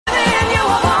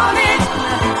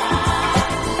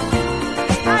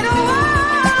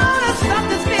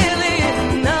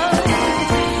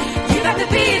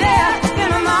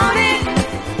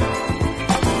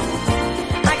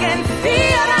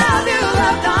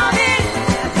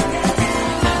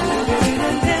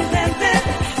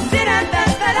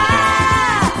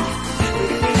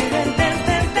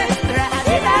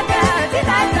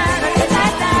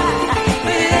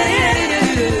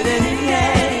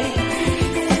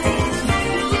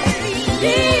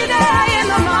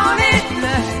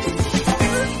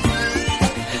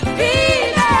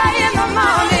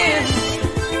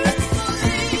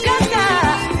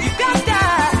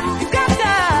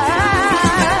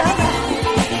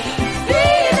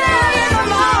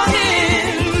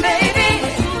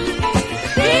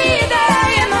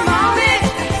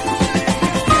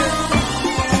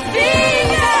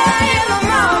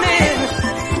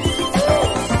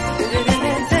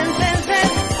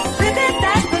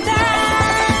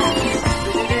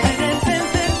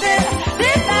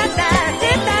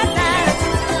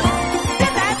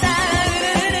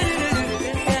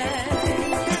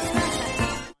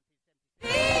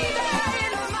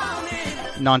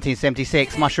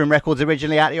1976, Mushroom Records,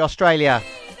 originally out of Australia.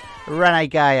 Rene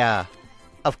Gaia,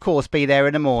 of course, Be There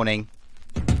in the Morning.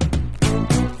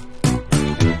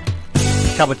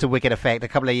 Covered to Wicked Effect a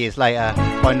couple of years later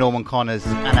by Norman Connors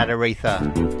and Aretha.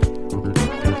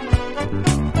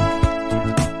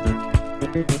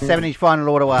 7-inch vinyl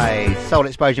all the way. Soul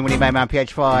Explosion, Willie Mayman,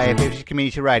 PH5, British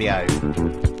Community Radio.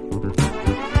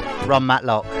 Ron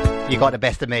Matlock, You Got the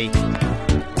Best of Me.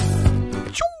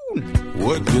 Choon!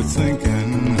 What you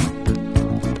thinking?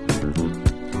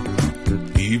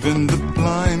 Even the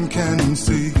blind can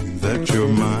see that you're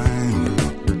mine,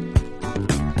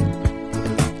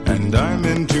 and I'm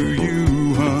into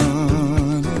you,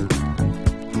 honey.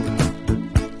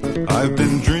 I've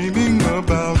been dreaming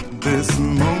about this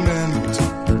moment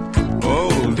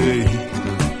all day.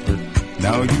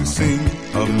 Now you seem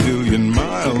a million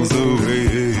miles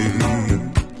away,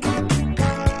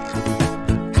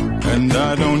 and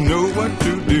I don't know what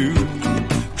to do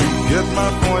to get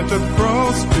my point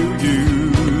across to you.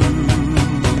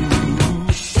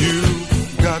 You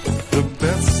got the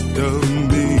best of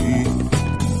me.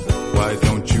 Why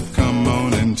don't you come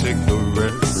on and take the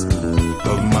rest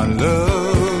of my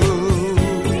love?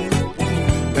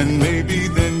 And maybe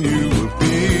then you will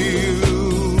feel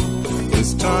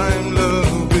this time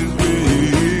love is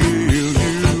real.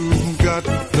 You got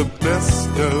the best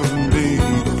of me.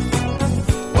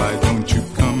 Why don't you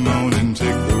come on and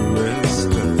take the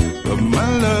rest of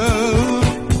my love?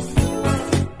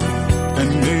 And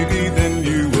maybe then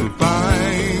you will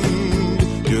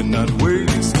find you're not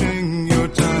wasting your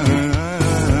time.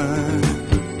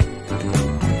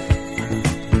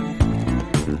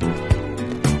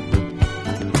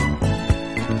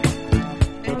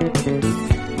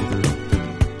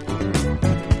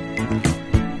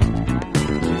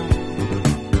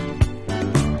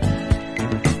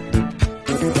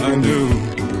 I know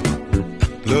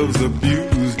love's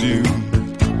abused you,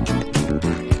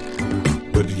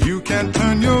 but you can't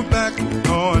turn your back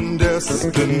on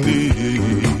destiny.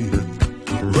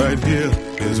 Right here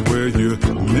is where you're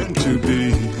meant to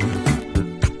be.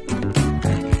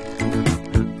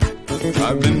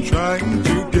 I've been trying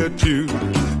to get you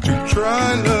to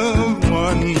try love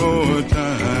one more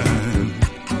time.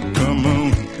 Come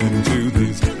on into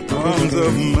these arms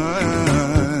of mine.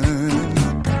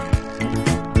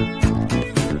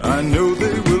 I know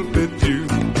they will fit you,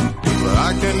 but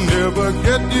I can never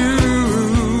get you.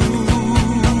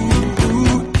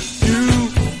 You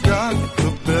got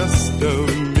the best of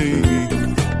me.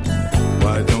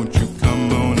 Why don't you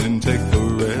come on and take the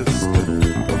rest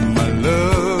of my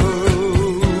love?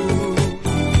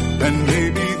 And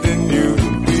maybe then you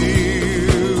will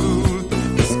feel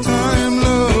this time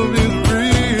love is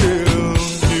real.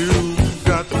 You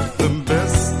got the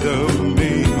best of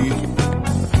me.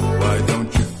 Why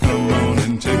don't you come on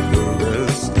and take the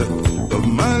rest of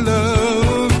my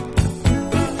love?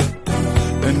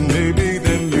 And maybe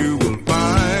then you will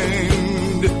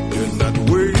find you're not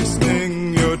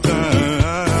wasting your time.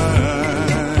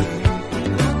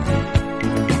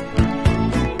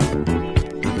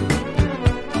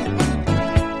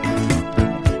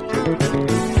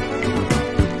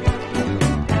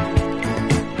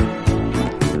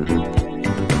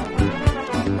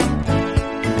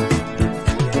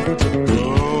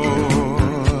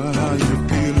 Oh, how you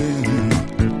feeling?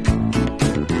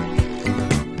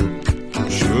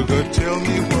 Sugar, tell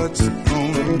me what's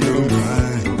on your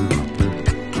mind.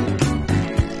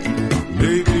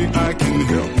 Maybe I can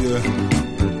help you.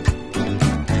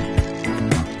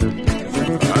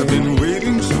 I've been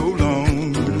waiting so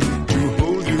long to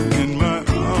hold you in my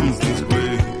arms this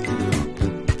way.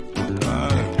 I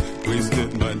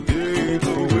wasted my days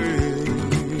away.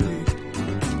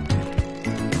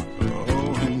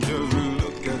 Oh, and just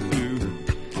look at you.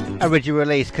 Original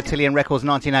release, Cotillion Records,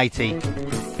 1980.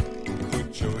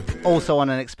 Put your head Also on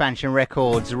an Expansion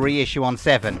Records reissue on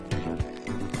 7.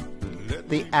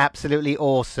 The absolutely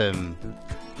awesome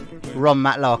Ron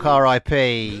Matlock,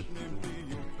 R.I.P.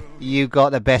 You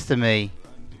Got the Best of Me.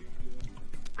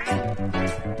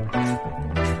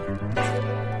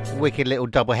 Wicked little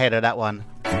double header, that one.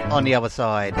 On the other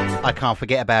side, I Can't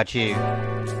Forget About You.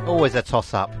 Always a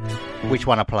toss up. Which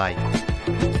one I play?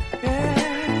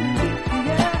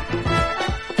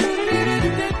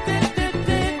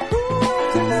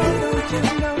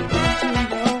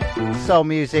 Soul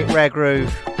music, rare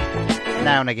groove,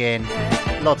 now and again,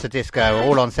 lots of disco,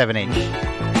 all on 7-inch.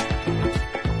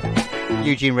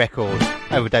 Eugene Records,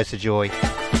 Overdose of Joy.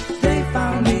 They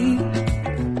found me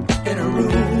in a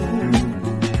room,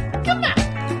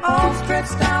 all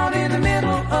stretched out in the middle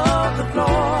of the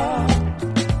floor.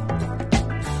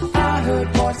 I heard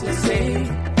voices say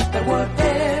that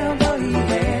whatever he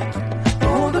had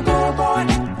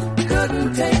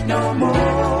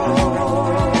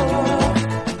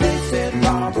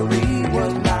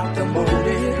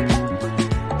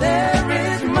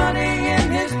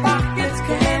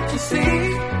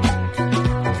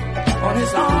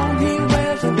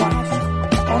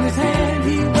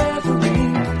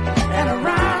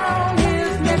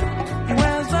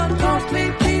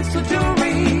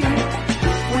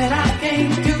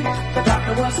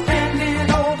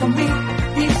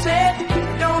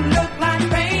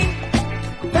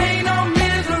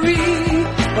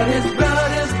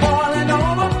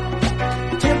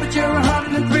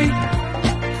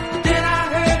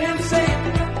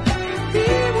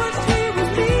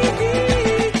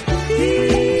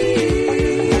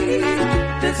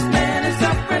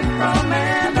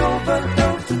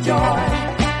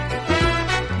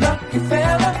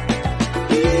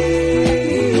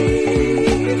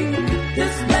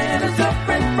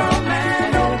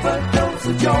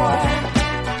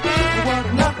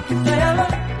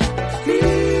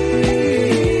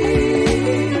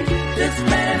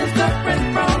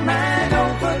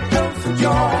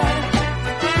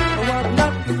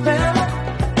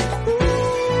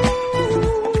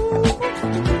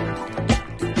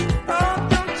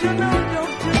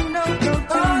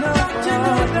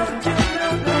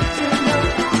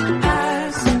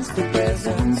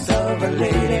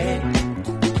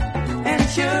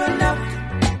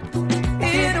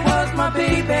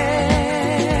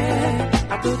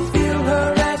could feel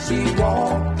her as she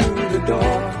walked through the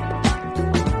door.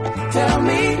 Tell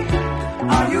me,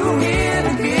 are you here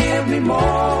to give me more?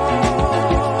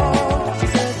 She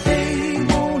said they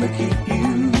wanna keep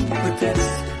you for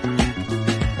test,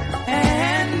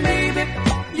 and maybe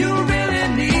you really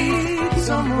need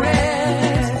some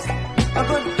rest.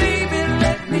 But baby,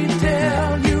 let me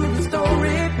tell you the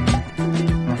story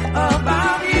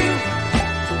about you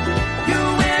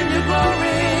and your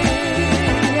glory.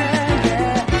 Yeah,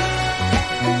 yeah.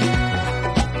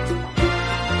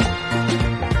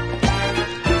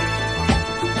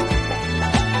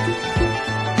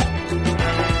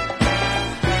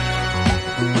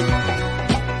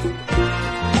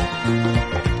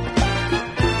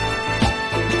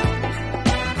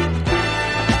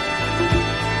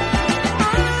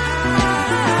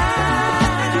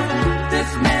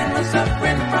 This man was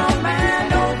suffering from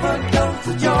an overdose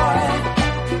of joy.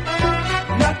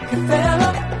 Lucky fella.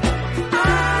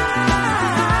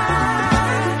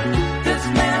 This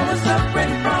man was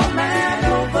suffering from an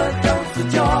overdose of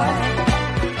joy.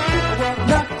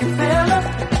 Lucky fella.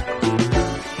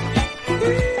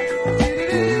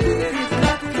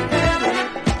 Lucky fella.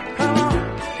 Come on.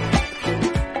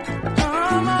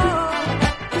 Come on.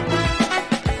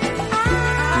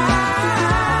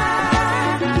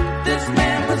 This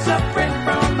man was suffering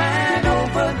from an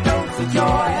overdose of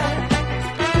joy,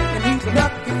 and he's a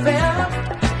lucky fella.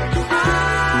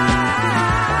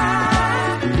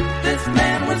 This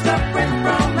man was suffering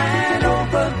from an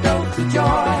overdose of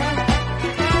joy.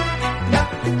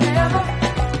 Lucky fella.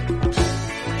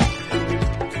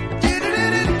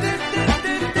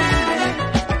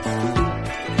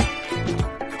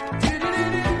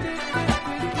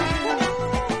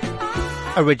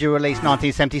 Original release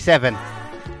 1977.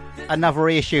 Another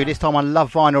reissue, this time on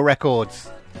Love Vinyl Records.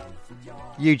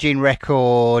 Eugene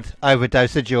Record,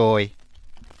 Overdose of Joy.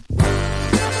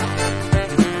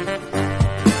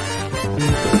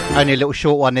 Only a little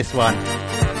short one, this one.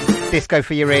 Disco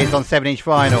for your ears on 7-inch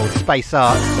vinyl. Space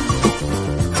Art.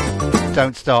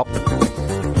 Don't stop.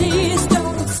 Please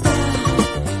don't stop.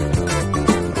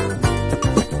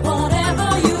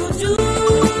 Whatever you do,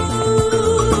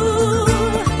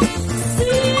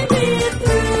 see me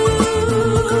through.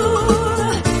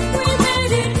 We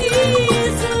made it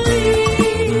easily.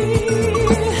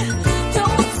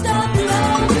 Don't stop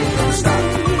loving. Don't stop.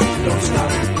 Don't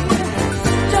stop.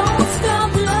 Don't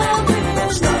stop loving.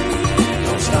 Don't stop.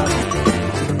 Don't stop.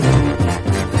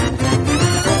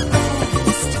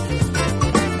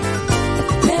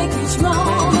 Make each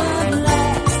moment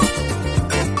last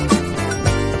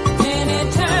in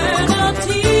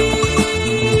eternity.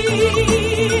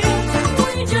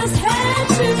 We just had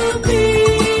to be.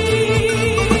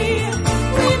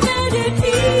 We made it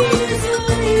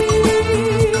easily.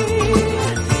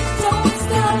 Don't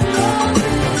stop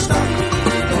loving. Don't stop.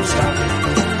 Don't stop.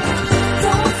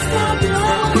 Don't stop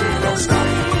loving. Don't stop.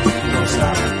 Don't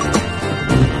stop.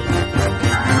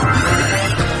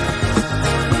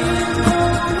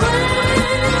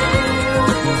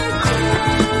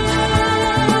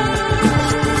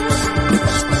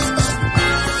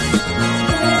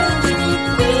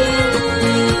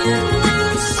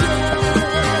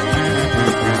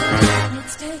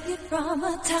 Let's take it from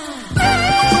a time.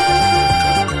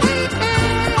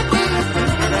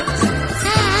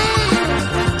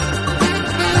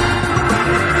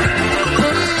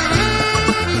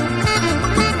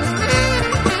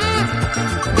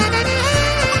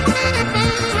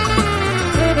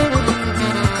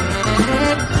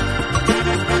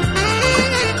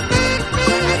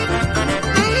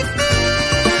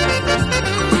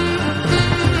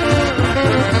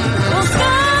 Don't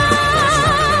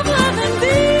stop loving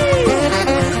me.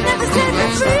 Never set me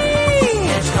free.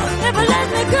 Never let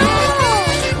me go.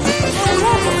 I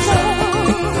love you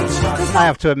so. I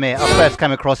have to admit, I first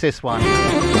came across this one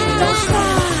Don't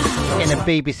stop. in a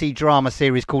BBC drama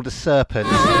series called The Serpent.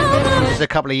 Just a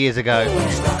couple of years ago.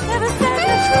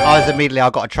 Never set me I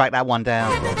got to track that one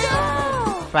down.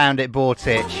 free. Found it, bought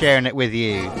it, sharing it with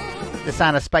you. The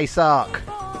sound of Space Ark.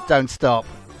 Don't stop.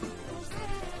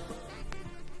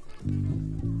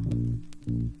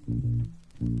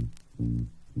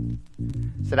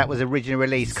 So that was original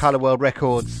release, Colour World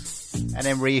Records, and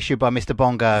then reissued by Mr.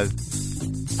 Bongo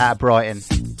out of Brighton.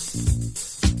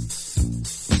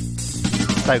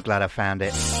 So glad I found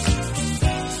it.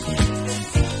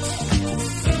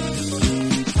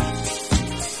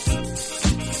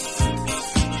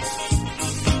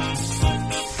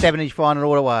 Seven-inch vinyl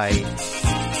all the way.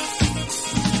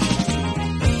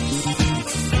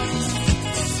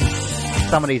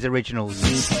 Some of these originals,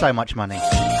 so much money.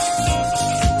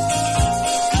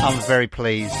 I'm very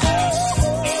pleased.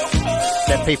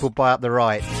 Let people buy up the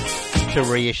right to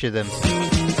reissue them.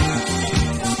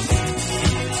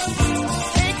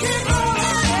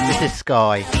 This is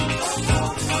Sky.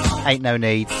 Ain't no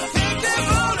need.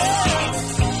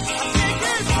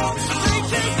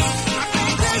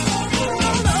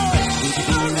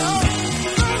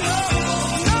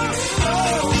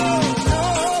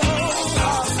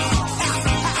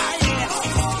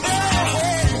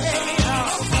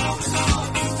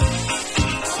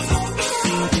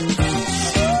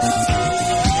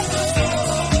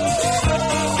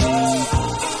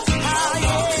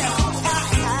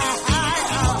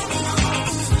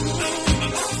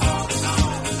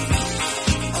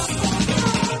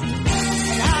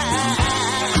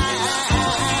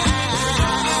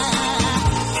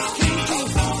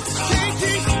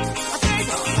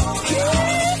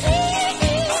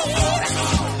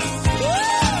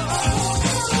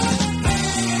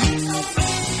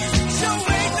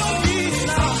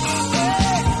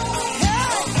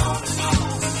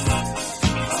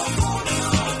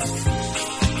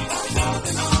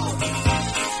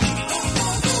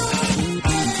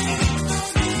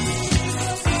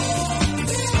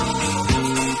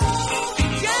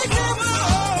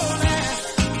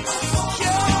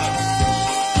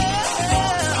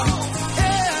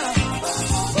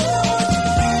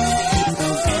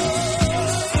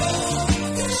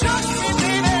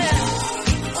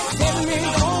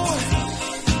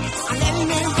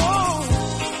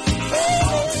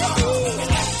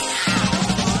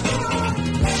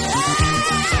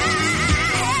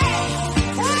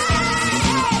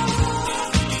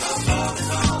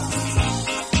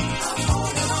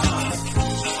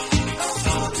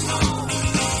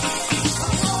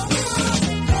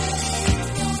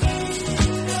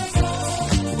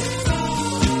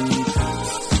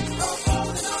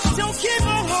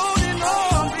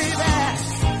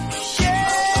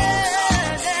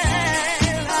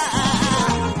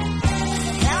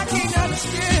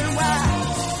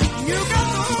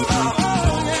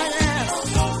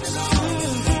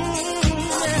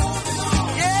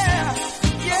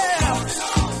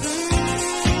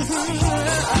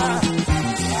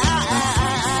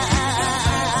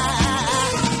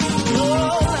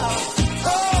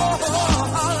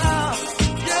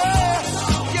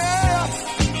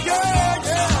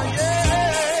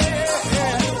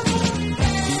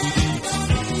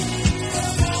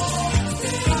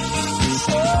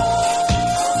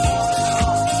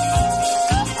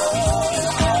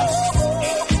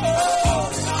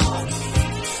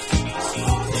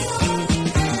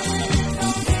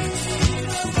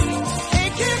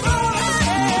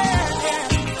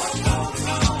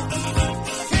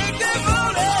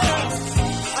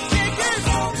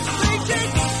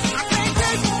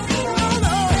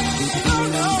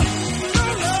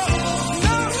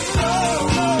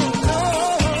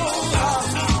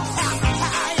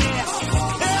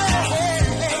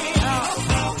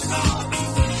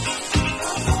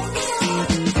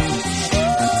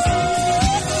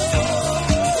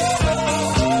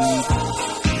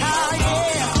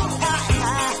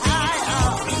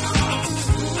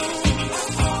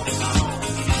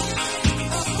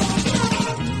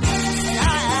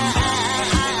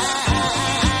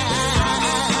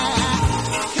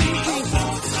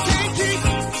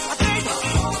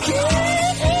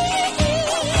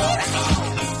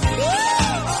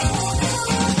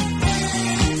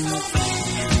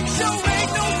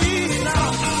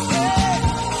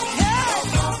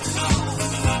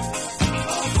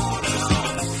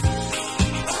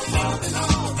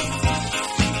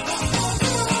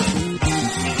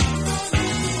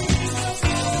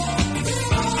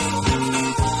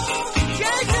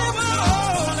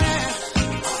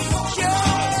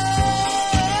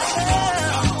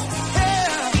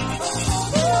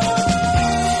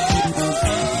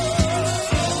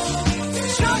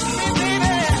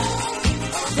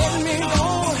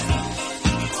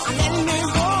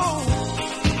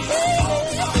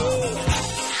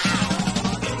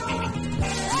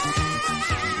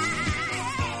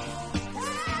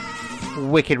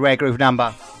 Wicked rare groove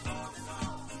number.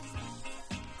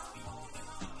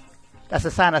 That's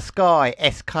the sound of Sky,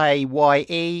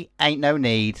 S-K-Y-E, Ain't No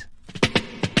Need.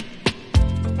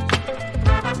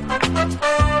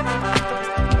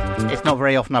 It's not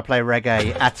very often I play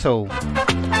reggae at all.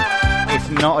 It's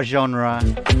not a genre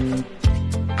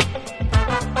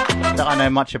that I know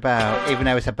much about, even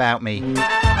though it's about me.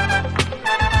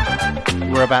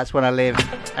 Whereabouts when I live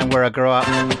and where I grew up,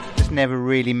 just never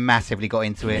really massively got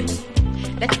into it.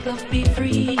 Let love be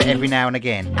free. But every now and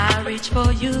again, I reach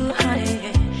for you,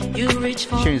 honey. You reach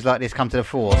for tunes like this come to the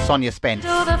fore. Sonia Spence.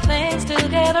 do the things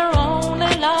together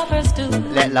only lovers do.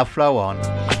 Let Love Flow On.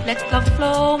 Let love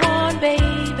flow on,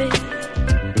 baby.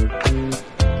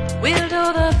 We'll do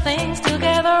the things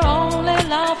together only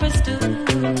lovers do.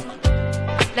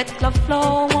 Let love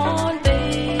flow on,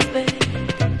 baby.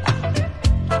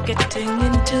 Getting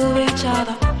into each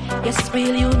other, yes,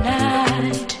 we'll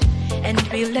unite. And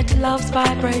we'll let love's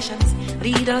vibrations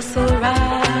lead us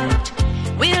right.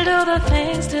 We'll do the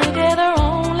things together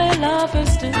only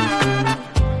lovers do.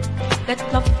 Let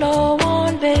love flow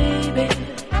on, baby.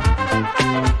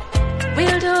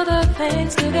 We'll do the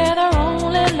things together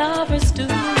only lovers do.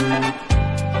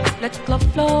 Let love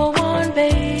flow on,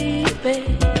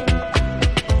 baby.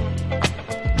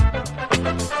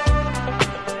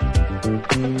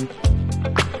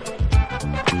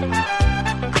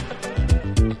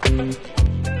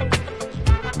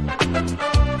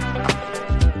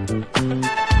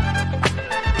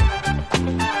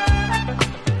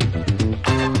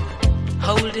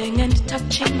 Holding and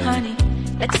touching, honey,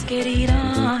 let's get it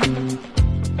on.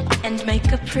 And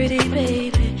make a pretty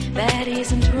baby, that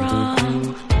isn't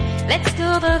wrong. Let's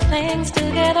do the things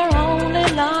together only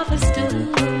lovers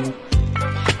do.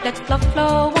 Let love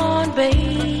flow on,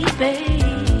 baby.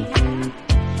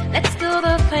 Let's do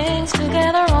the things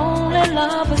together only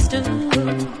lovers do.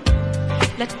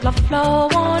 Let love flow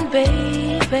on,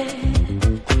 baby.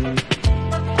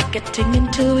 Getting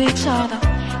into each other,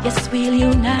 yes, we'll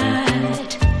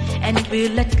unite. And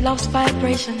we'll let love's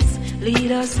vibrations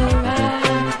lead us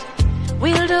right.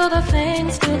 We'll do the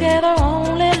things together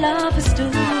only lovers do.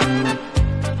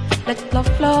 Let love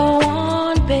flow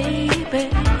on, baby.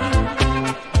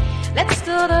 Let's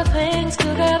do the things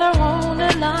together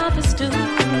only lovers do.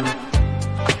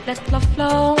 Let love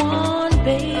flow on,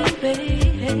 baby.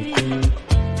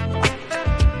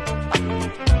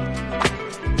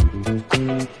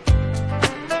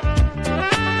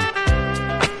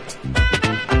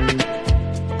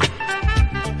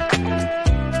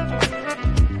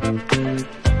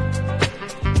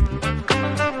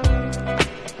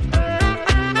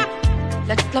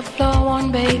 Let love flow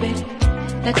on, baby.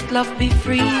 Let love be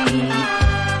free.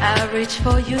 I reach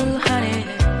for you, honey.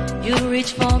 You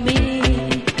reach for me.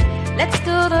 Let's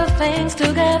do the things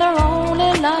together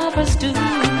only lovers do.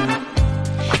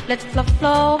 Let love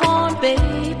flow on,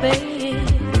 baby.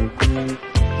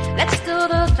 Let's do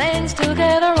the things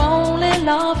together only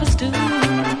lovers do.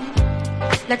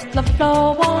 Let love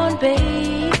flow on,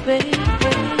 baby.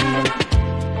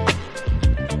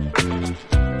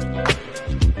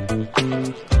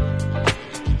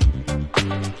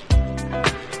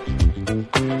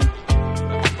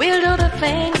 We'll do the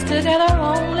things together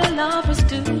only lovers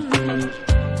do.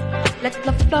 Let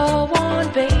love flow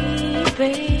on,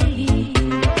 baby.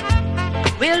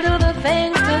 We'll do the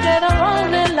things together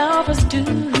only lovers do.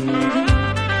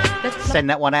 Send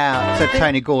that one out to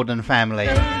Tony Gordon family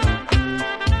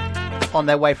on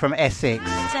their way from Essex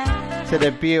to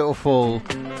the beautiful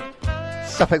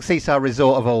Suffolk Seaside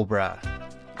Resort of Aldborough.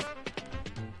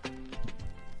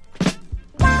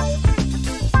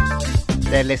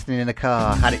 They're listening in the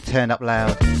car, had it turned up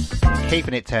loud,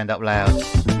 keeping it turned up loud.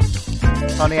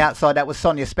 On the outside, that was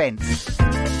Sonia Spence.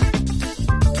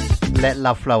 Let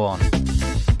love flow on.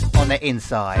 On the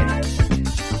inside,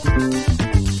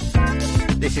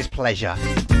 this is Pleasure.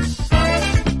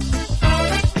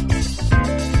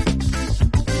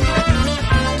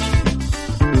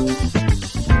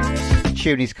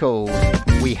 Tune is called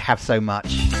We Have So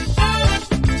Much.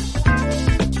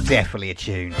 Definitely a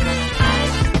tune.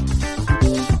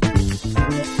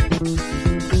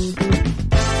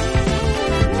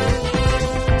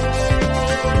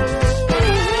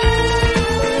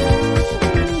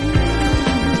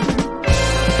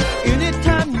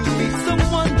 Anytime you meet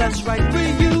someone that's right for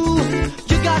you,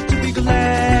 you got to be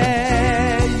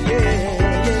glad,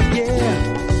 yeah.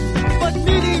 But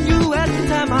meeting you at the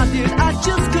time I did, I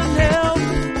just couldn't help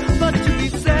but to be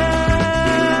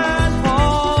sad.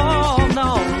 Oh, no.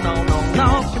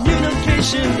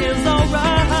 Communication is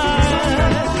alright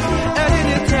at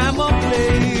any time or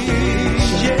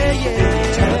place, yeah.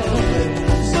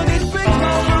 But it breaks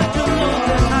my heart to know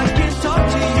that I can't talk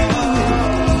to you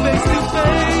face to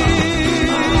face.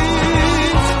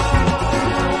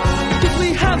 'Cause we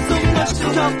have so much to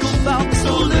talk about,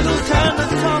 so little time to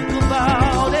talk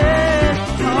about it.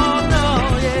 Oh no,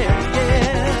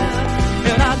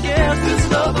 yeah. And I guess this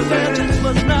love affair just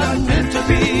was not meant to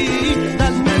be,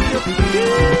 not meant to be.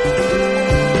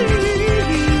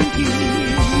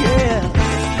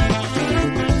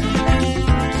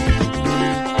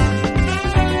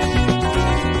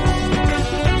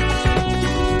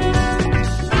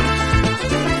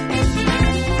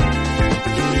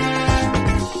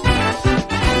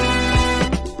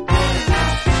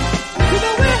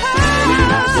 We have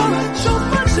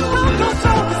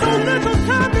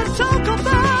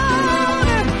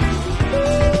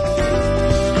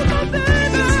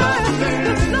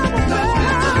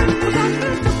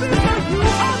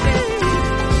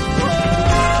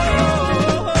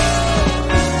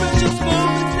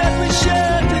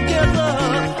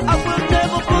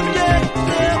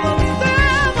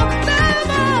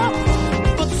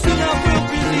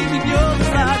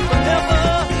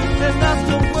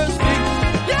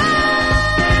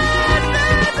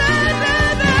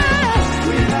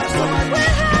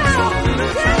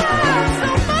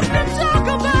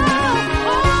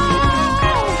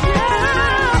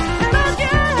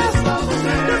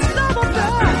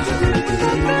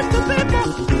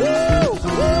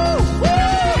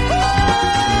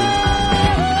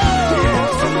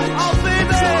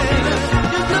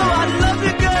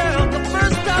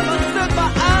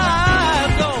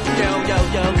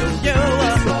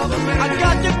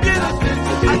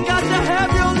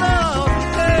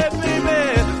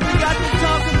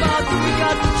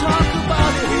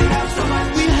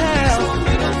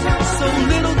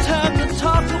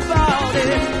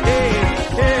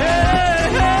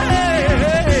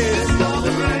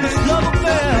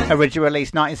Original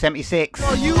release 1976.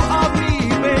 For you are me,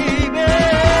 baby.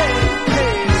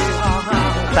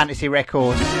 Fantasy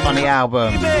Records on the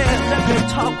album. Let me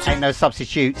talk to Ain't No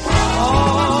Substitutes. you.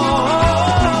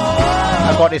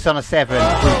 I got this on a 7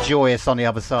 with Joyous on the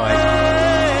other side.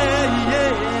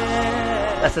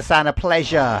 That's the sound of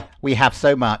pleasure. We have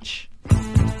so much.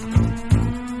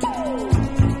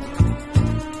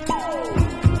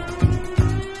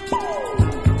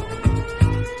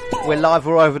 We're live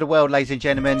all over the world, ladies and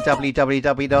gentlemen.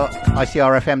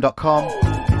 www.icrfm.com.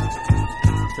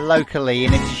 Locally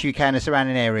in Ipswich, UK and the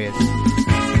surrounding areas.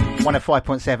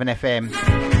 105.7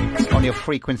 FM on your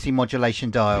frequency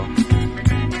modulation dial.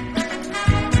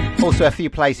 Also a few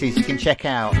places you can check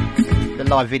out the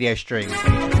live video stream.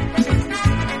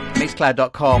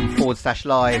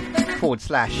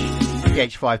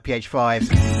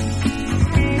 Mixcloud.com/live/PH5PH5.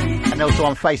 And also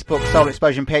on Facebook, Soul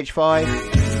Explosion PH5.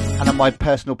 And on my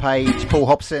personal page, Paul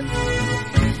Hobson.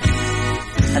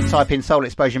 And type in Soul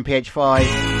Explosion PH5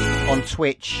 on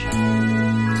Twitch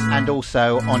and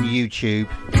also on YouTube.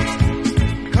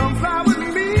 Come fly with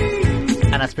me.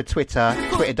 And as for Twitter,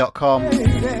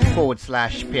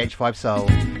 twitter.com/PH5Soul.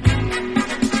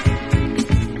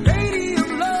 Lady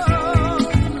of love,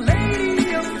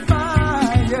 lady of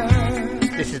fire.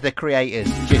 This is the Creators,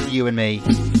 just you and me.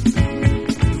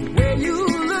 Where you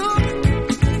look,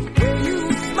 where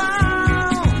you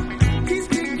smile, keeps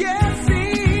me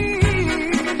guessing.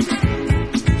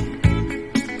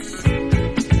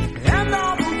 And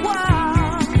all the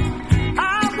while,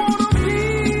 I wanna be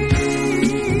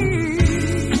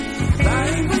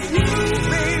lying with you,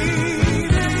 baby.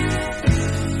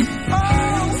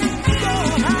 Oh, so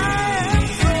high and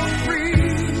so free.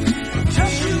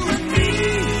 Just you and me,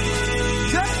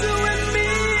 just you and me.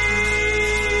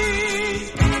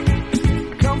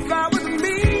 Come fly with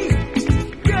me,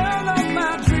 girl of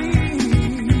my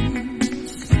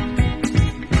dreams.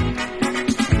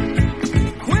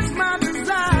 Quench my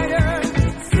desire,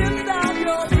 send out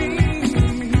your wings.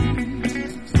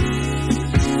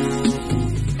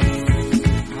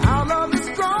 Our love is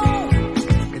strong,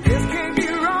 and this can't be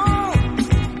wrong.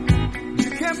 You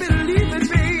can't believe it,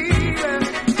 baby.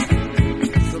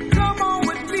 So come on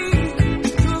with me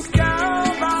to the sky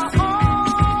of our own.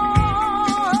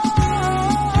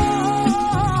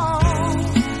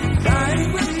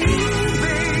 Flying with you,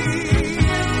 baby.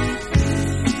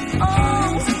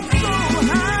 Oh, so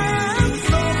high and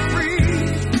so free.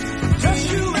 Just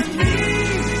you and me.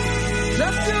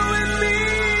 Just you and me.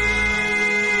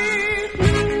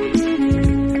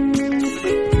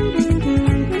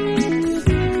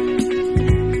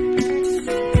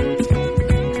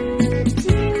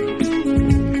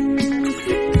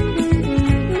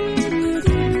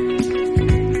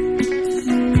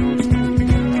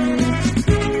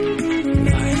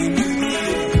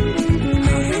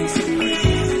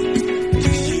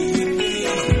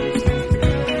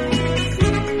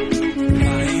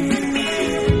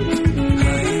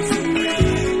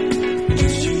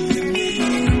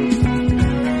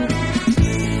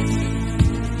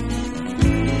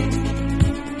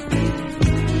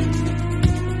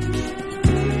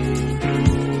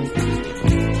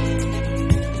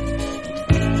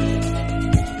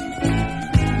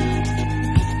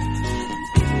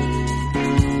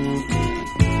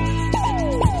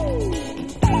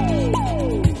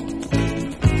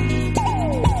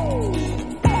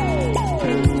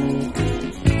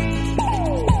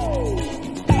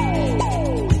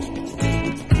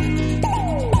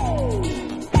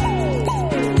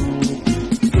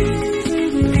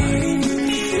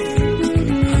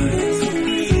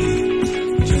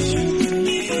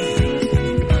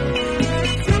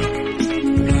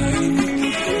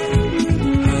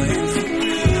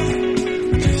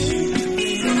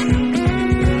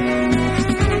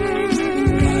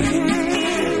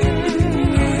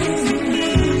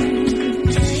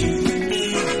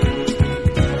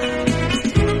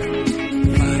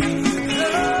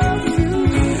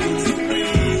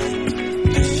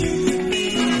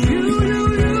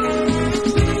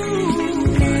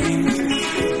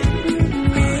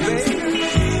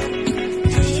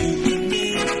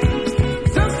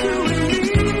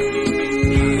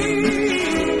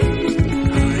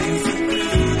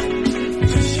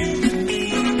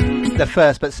 The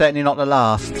first, but certainly not the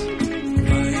last.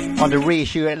 On the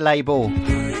reissue label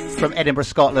from Edinburgh,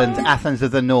 Scotland, Athens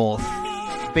of the North.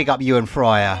 Big up Ewan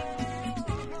Fryer.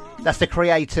 That's the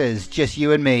Creators, just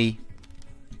you and me.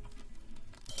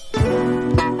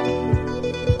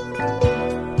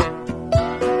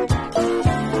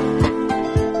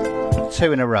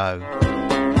 Two in a row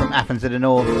from Athens of the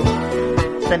North.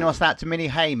 Sending us out to Minnie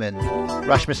Heyman,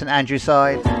 Rushmore St Andrews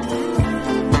side.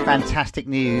 Fantastic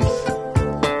news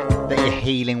that you're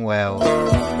healing well.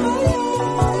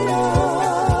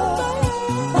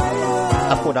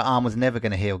 I thought that arm was never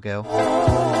going to heal, girl.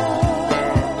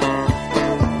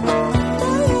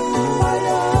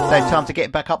 So time to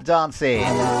get back up dancing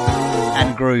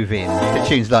and grooving to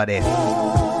tunes like this.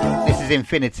 This is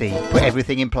Infinity. Put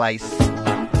everything in place.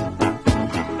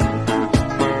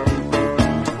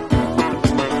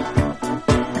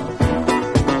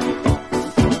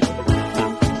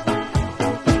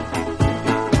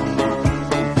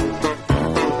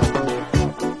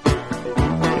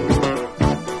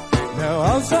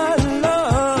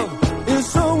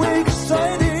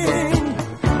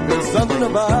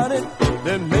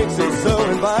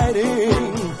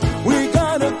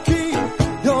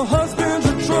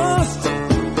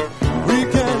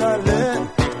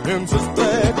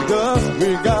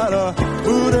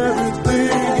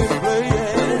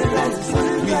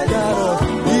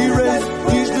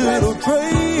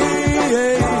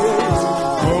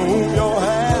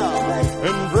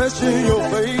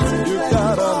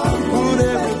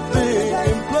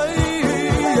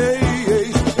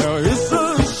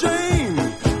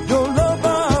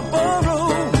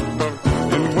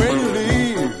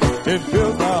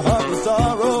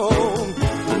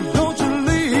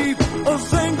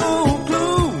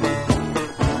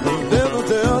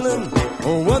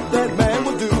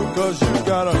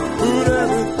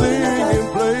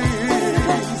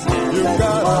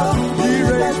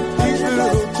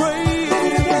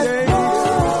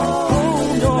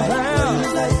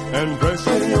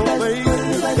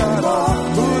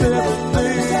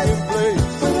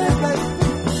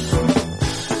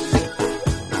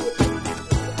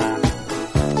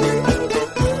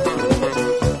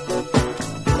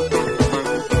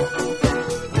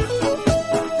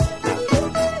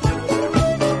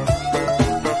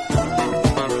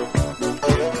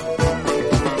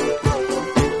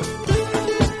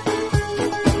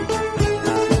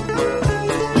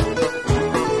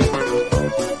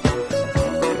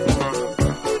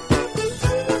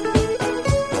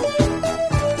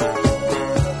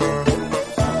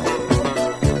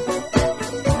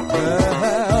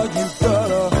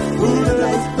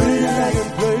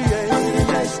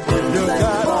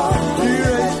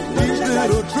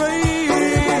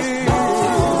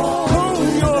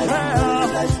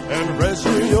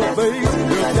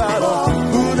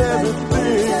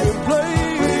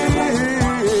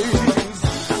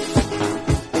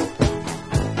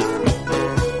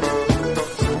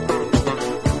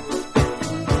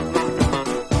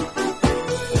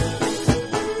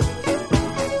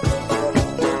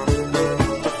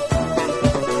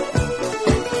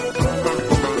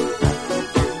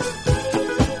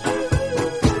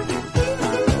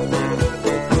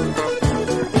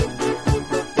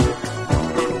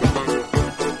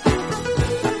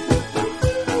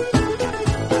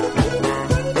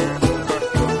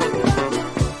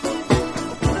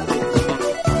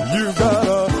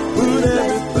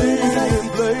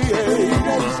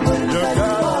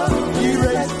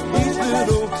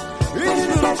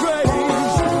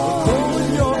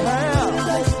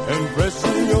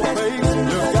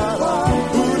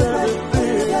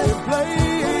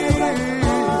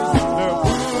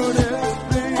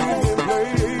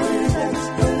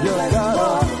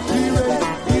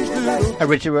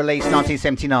 Original release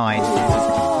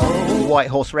 1979. White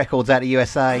Horse Records out of the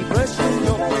USA.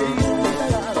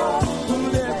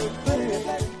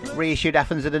 Reissued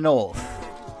Athens of the North.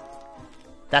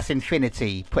 That's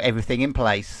Infinity. Put everything in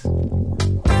place.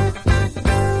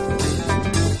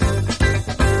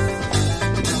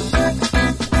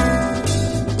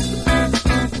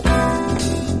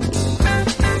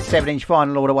 Seven-inch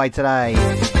final all the way today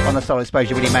on the Soul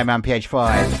Exposure with your main man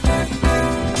PH5.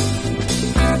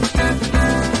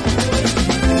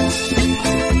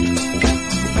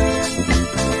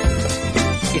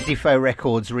 Faux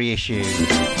Records reissue,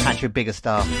 patch with bigger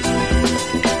stuff,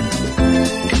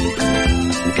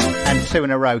 and two in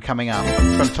a row coming up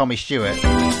from Tommy Stewart,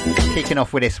 kicking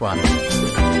off with this one,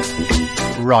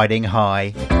 Riding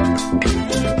High.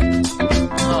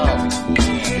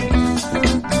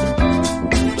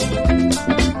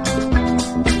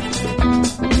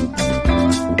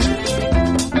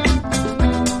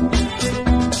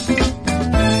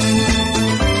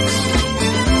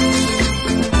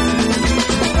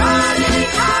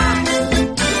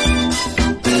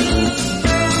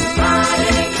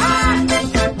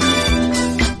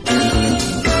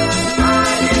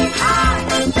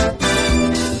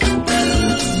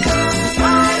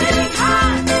 Bye.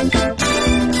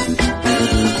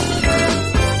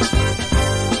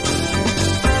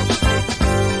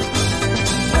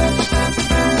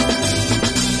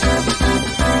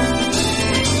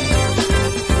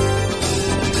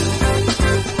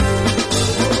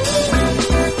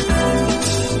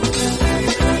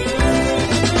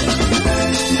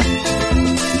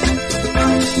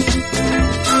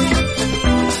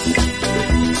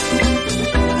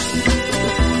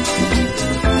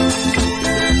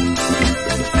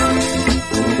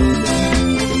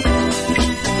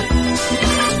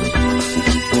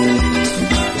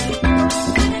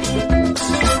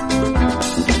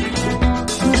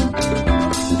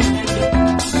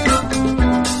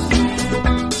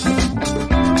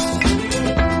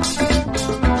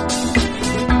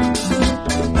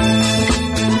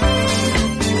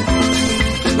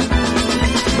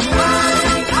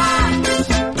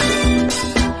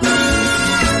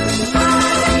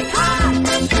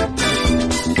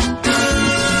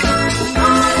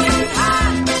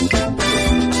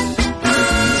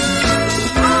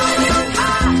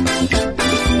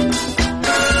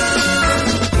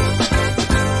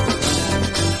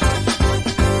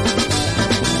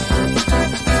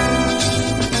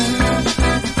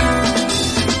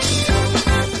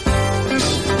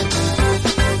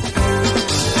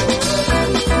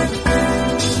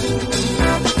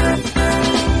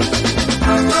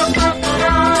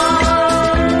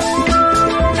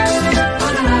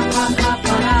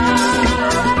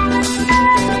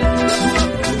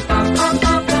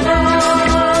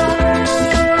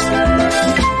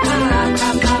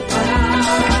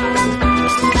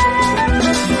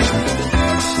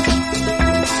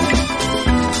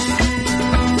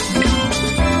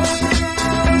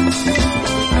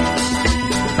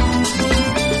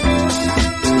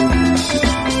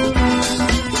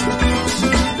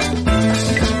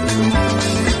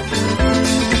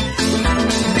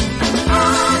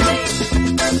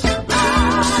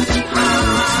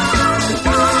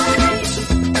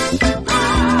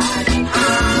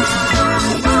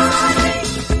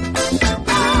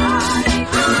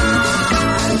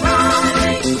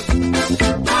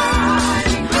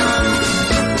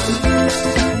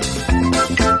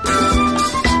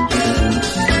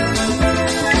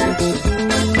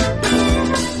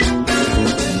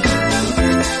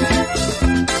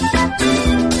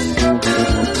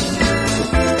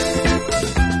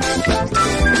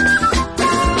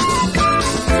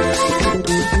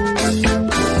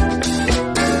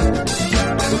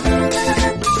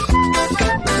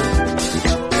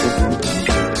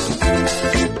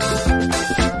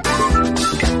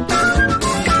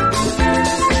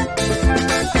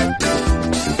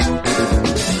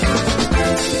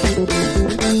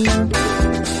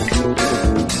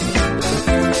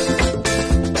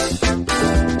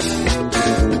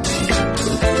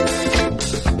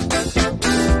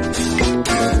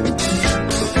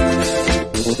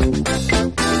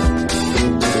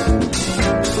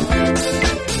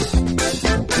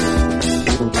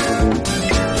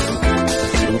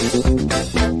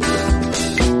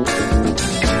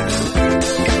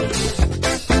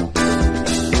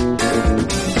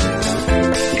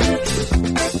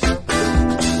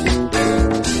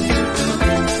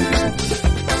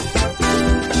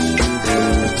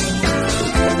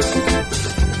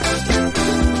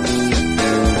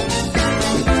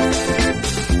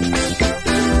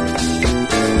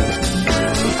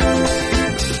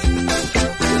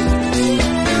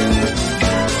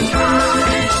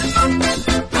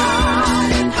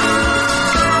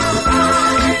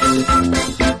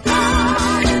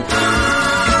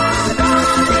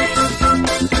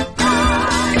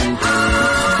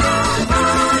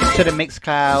 To the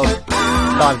Mixcloud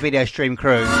live video stream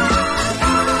crew,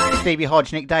 Stevie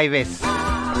Hodge, Nick Davis,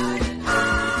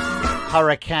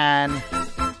 Hurricane,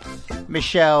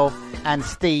 Michelle and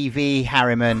Stevie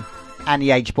Harriman, and the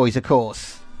H-Boys, of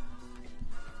course.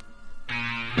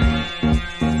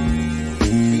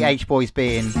 The H-Boys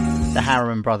being the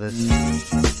Harriman brothers,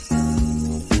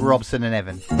 Robson and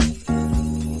Evan.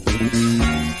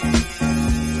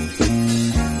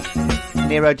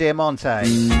 Nero Diamante,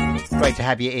 great to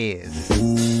have your ears.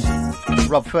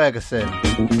 Rob Ferguson,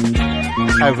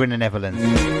 over in the Netherlands.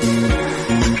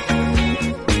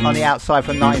 On the outside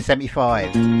from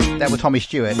 1975, that was Tommy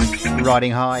Stewart,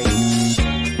 Riding High.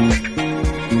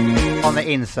 On the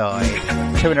inside,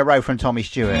 two in a row from Tommy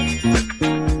Stewart,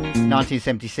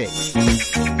 1976,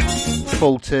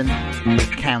 Fulton,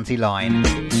 County Line.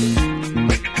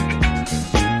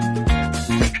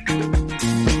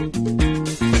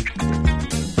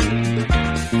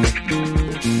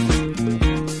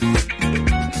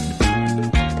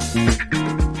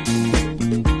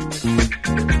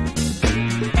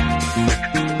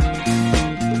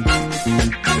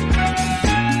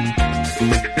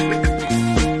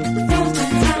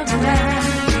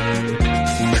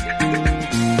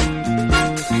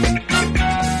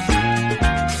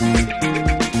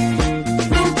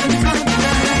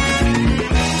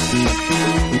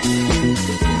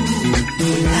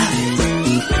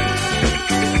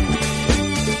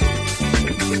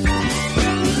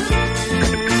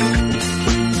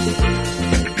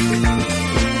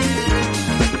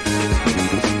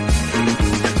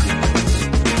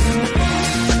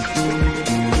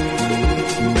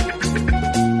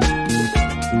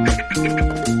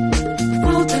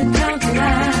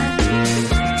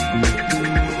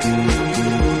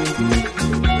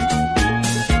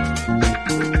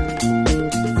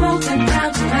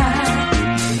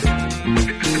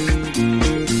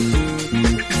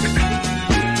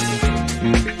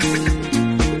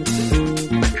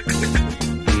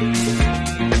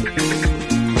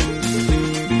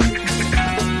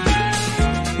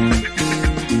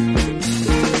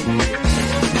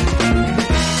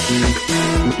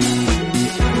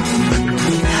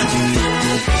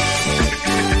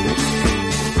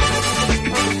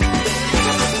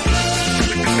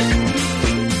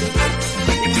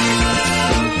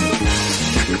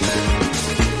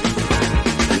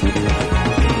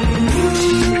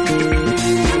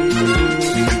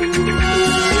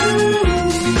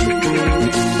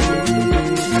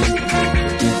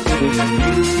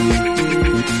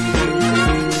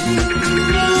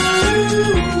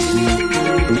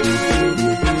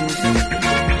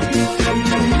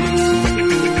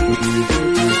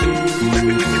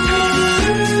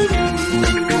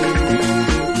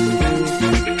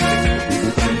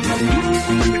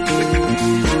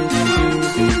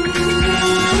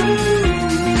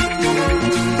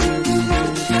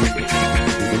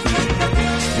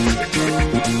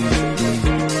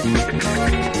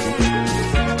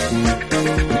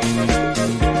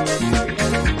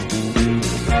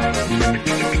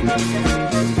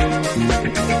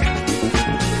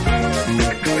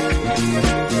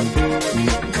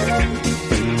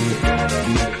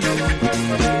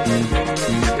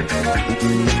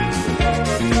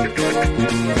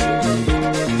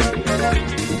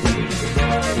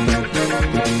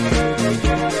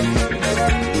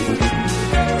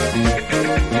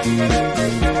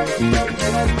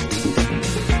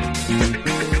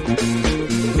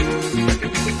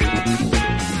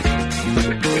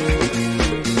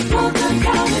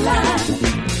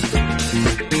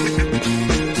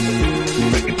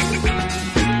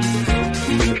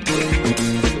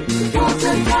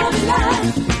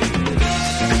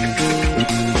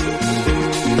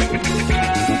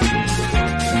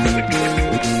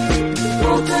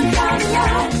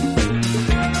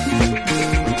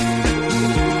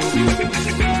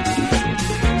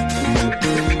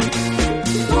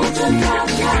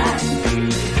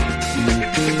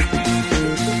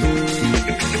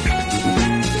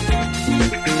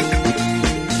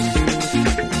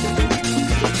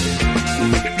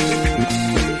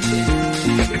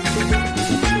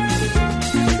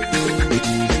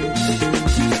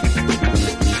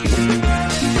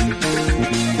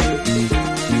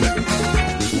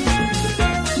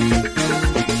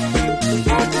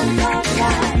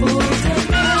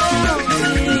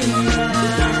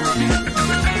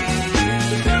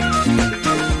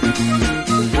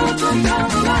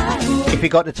 if you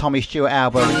got the Tommy Stewart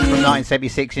album from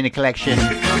 1976 in your collection,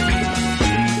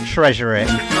 treasure it.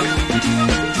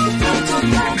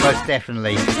 Most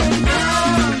definitely.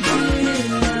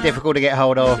 Difficult to get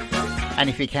hold of, and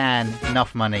if you can,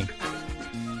 enough money.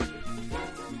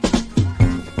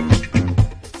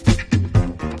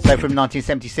 So from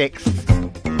 1976,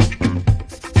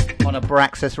 on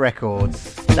Abraxas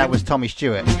Records, that was Tommy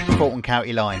Stewart, Fulton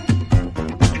County Line.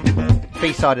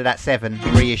 B-side of that 7,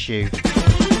 reissue,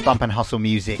 Bump and Hustle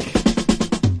Music.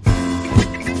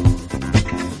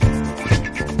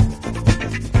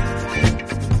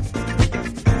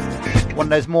 One of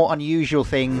those more unusual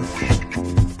things,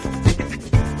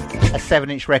 a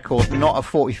 7-inch record, not a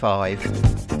 45,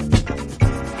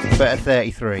 but a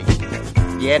 33.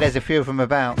 Yeah, there's a few of them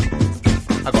about.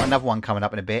 I've got another one coming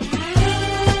up in a bit.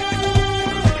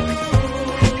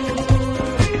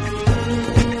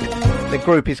 The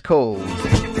group is called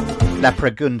La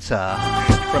Pregunta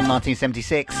from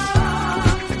 1976.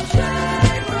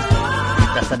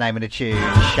 That's the name of the tune,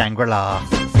 Shangri-La.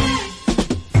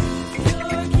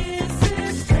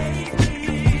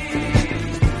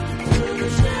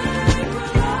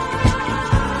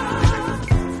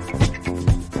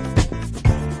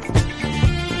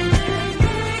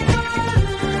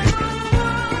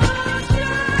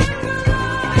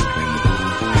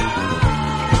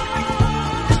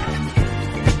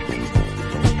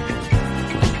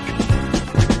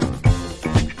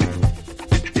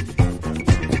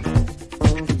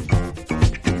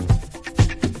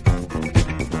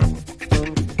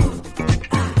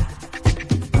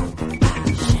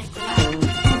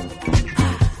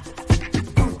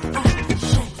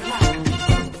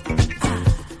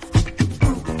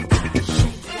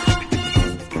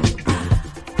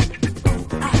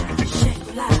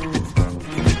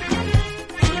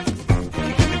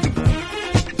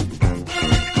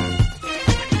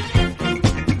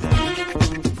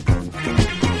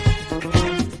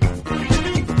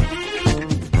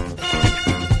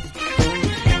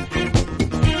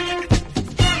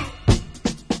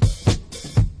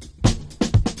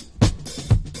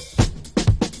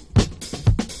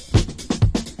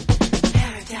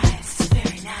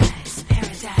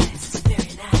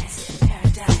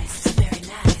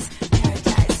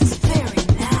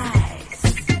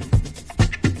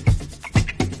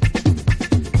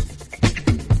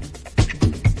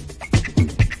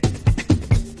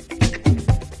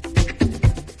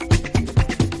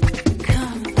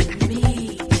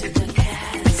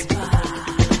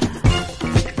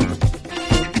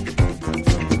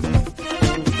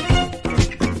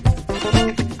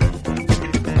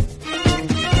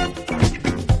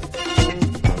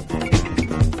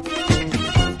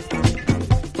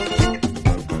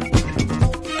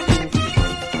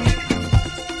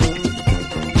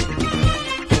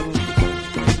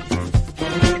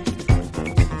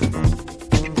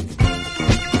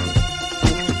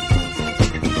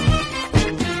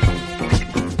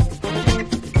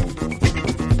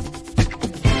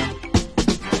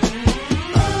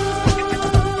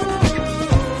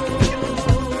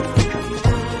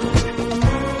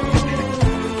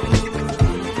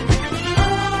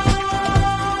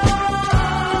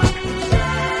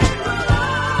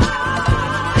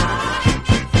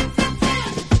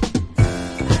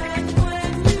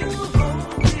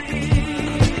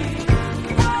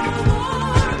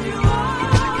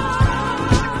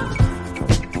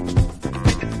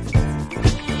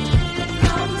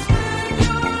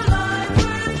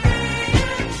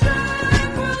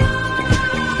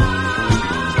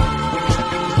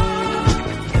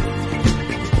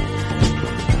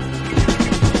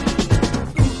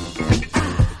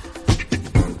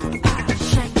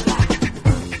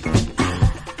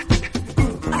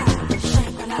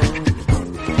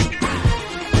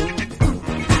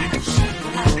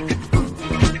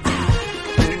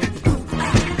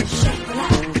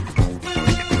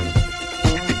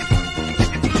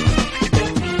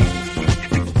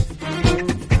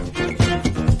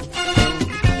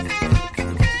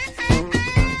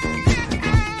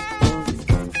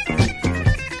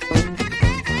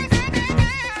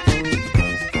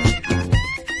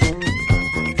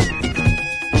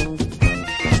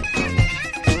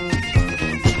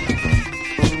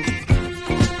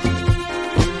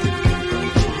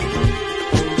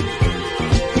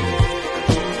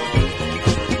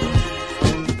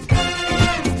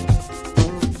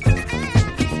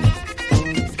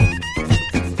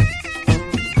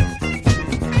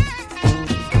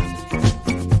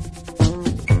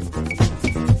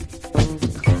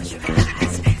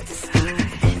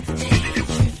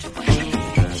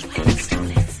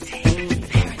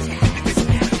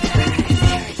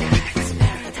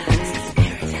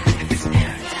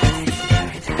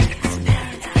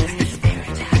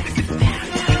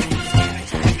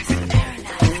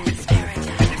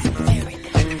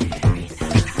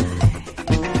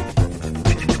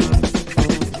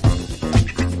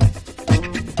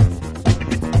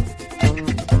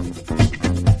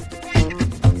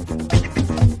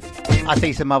 I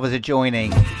see some others are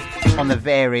joining on the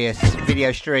various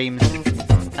video streams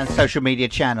and social media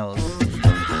channels.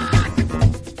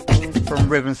 From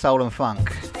Rhythm, Soul and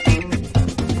Funk,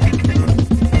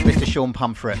 Mr. Sean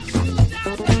Pumfret.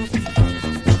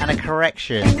 And a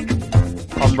correction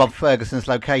on Rob Ferguson's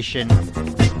location,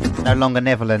 no longer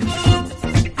Netherlands,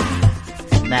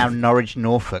 now Norwich,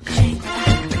 Norfolk.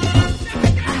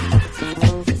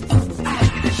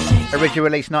 Original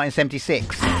release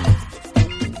 1976.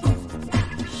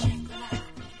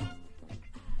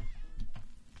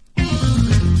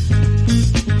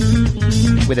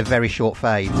 With a very short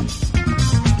fade.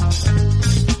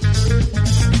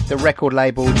 The record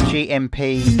label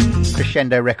GMP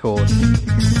Crescendo Records.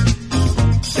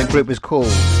 The group was called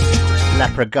La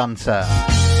Pregunta.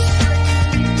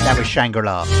 That was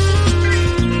Shangri-La.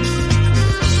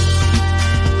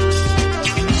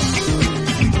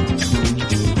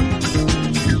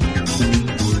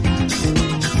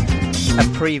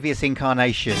 A previous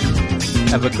incarnation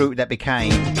of a group that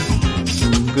became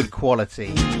Good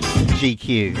Quality,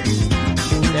 GQ.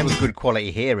 There was good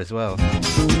quality here as well.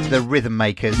 The Rhythm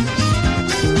Makers,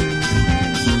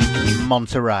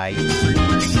 Monterey.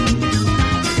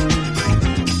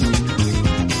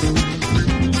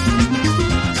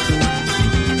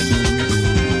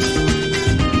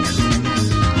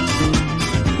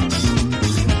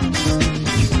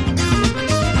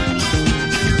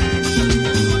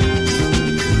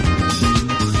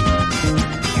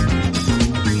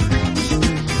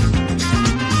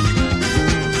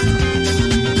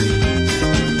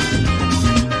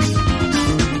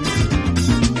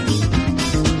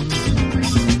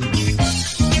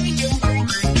 Every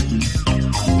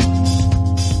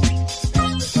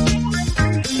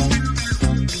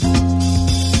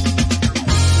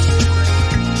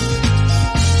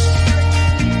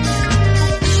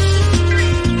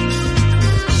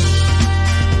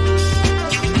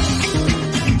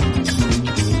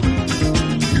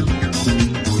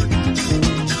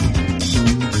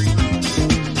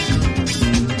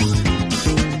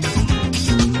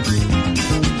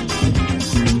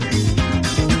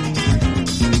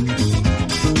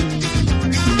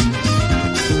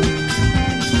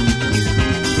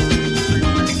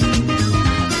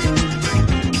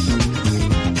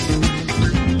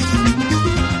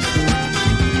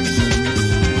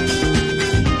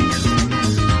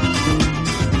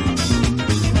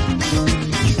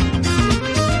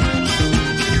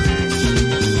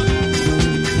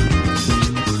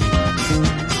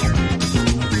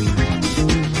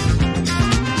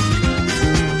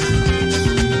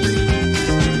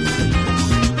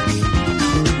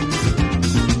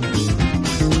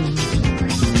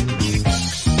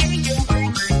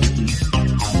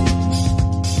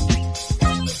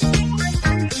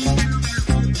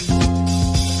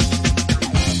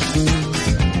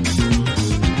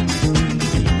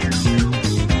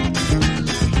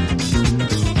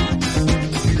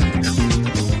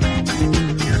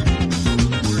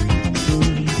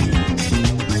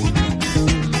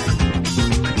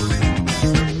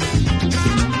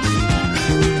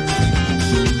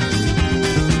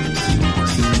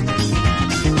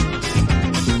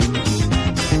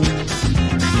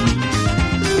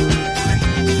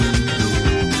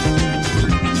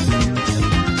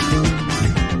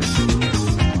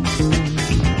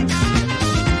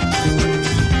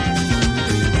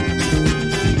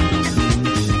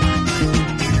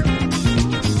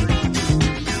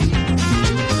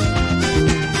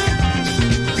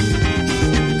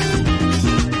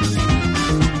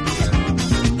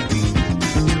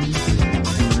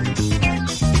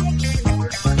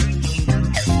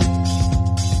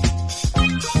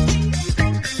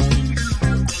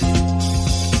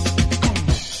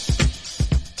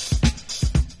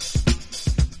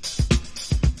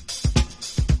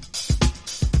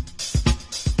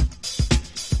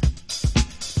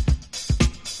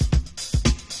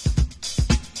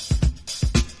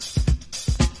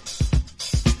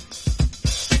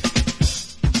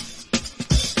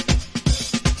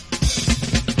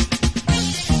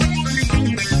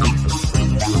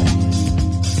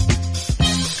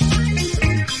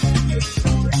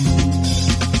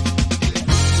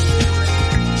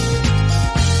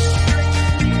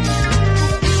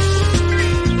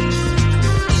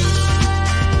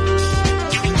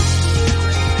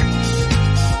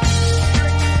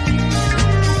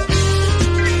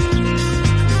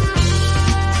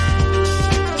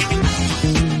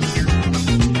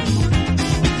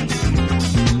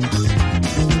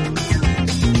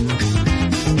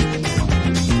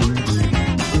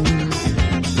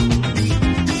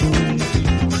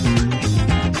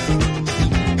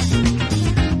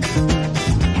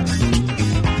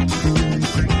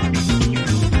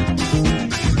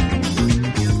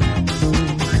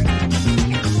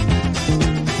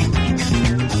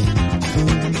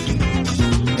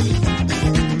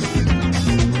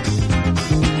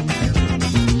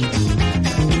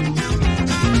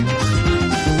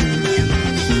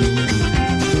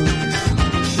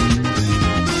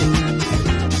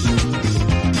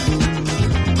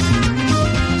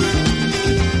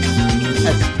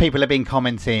People have been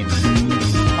commenting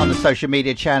on the social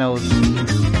media channels.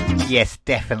 Yes,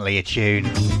 definitely a tune.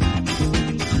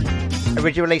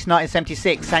 Original release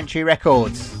 1976, Sanctuary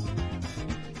Records.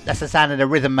 That's the sound of the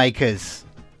Rhythm Makers,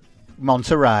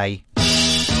 Monterey.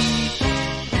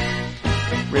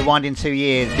 Rewinding 2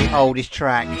 years, the oldest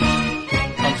track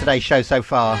on today's show so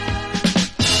far.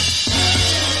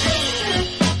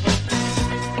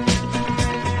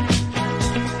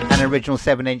 An original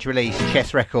 7-inch release,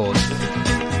 Chess Records.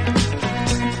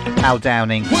 Al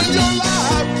Downing. When your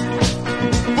life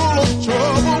full of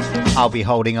trouble, I'll be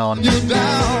holding on. you're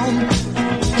down,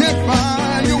 can't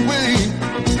find your way.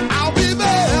 I'll be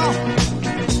there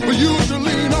for you to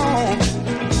lean on.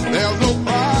 There's no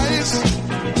price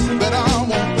that I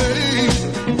won't pay.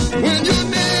 When you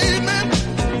need me,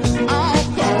 I'll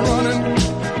come running.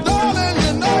 Darling,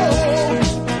 you know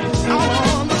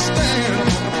I'll understand.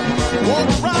 Walk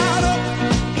right up,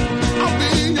 I'll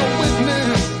be your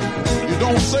witness. You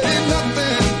don't say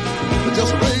nothing, but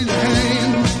just raise your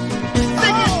hand.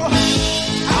 Oh,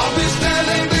 I'll be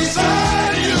standing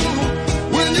beside you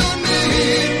when you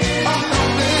need a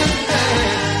helping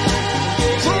hand.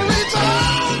 So reach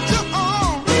out your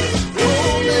arms for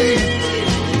me.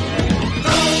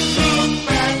 Don't look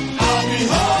back, I'll be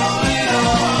holding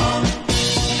on.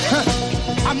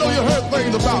 I know you heard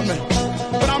things about me,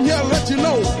 but I'm here to let you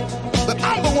know that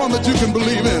I'm the one that you can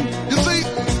believe in. You see,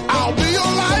 I'll be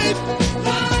your light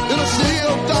in a sea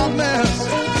of darkness.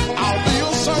 I'll be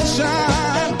your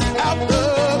sunshine after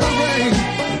the rain.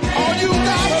 All you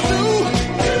gotta do,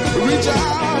 reach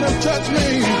out and touch me,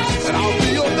 and I'll be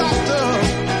your doctor,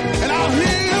 and I'll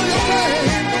heal your pain.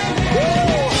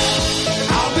 Woo!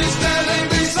 I'll be standing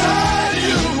beside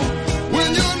you when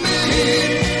you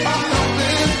need a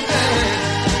helping hand.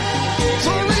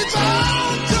 So reach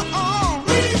out your arms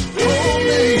for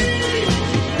me.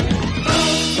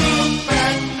 Don't look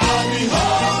back, I'll be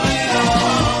holding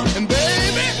on. And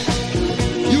baby,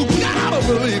 you gotta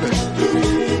believe it.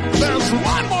 There's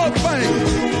one more thing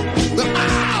that I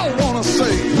wanna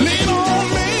say. Lean on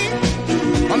me,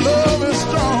 my love is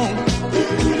strong.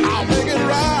 I'll make it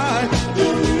right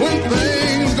when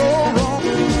things go wrong.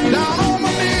 Down on my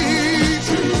knees,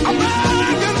 I'm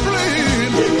begging,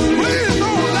 please, please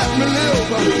don't let me live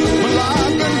my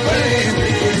life in vain.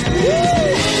 Woo!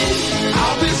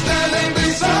 I'll be standing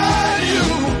beside you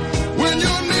when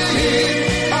you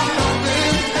need a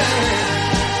helping hand.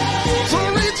 So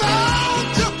reach out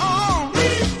your arms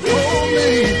for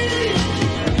me.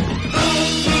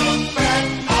 Don't look back,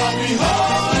 I'll be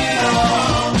holding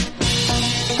on.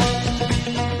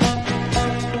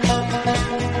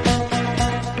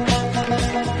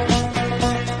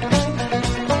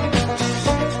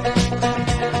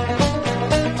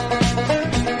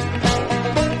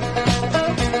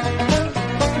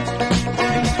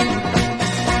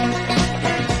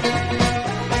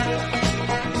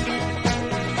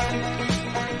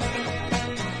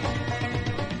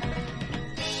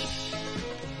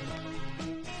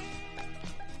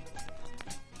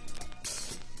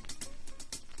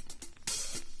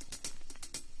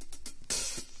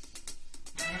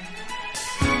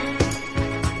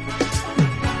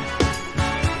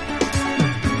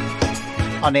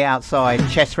 On the outside,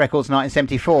 Chess Records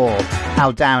 1974,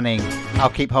 Al Downing, I'll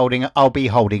be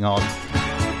holding on.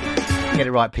 Get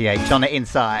it right, PH. On the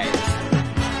inside,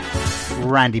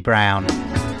 Randy Brown,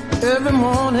 Every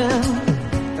morning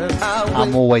as I I'm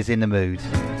wake, always in the mood.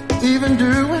 even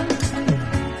doing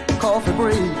coffee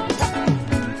break,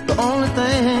 the only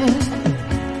thing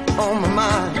on my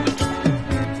mind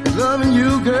is loving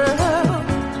you, girl,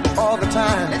 all the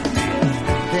time.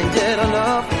 Can't get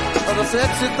enough of the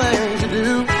sexy things you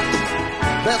do.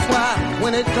 That's why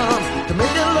when it comes to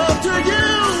making love to you,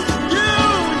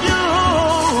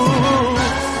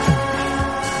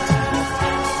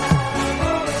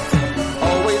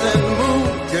 always in the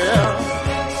mood, girl.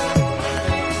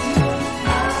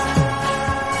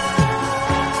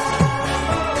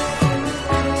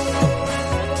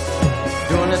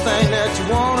 Do anything that you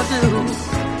wanna do.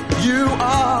 You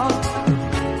are,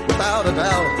 without a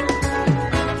doubt,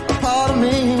 a part of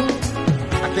me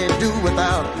I can't do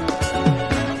without it.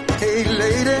 Hey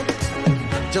lady,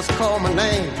 just call my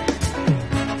name,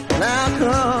 and I'll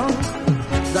come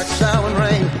like showering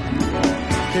rain.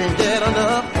 Can't get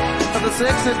enough of the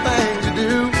sexy things you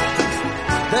do.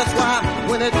 That's why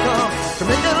when it comes to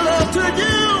making love to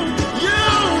you,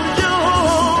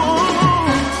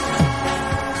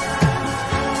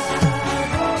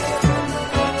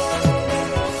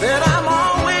 said I'm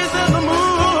always in the mood.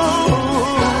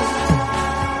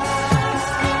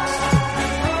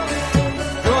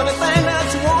 Do anything that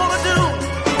you wanna do.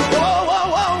 Whoa, whoa,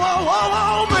 whoa, whoa, whoa,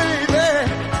 whoa, baby.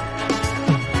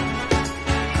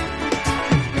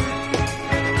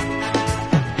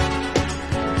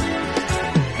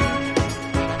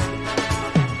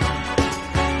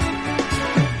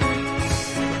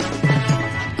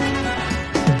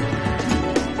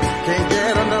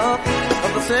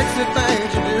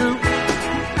 things you do.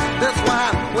 That's why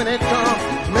when it comes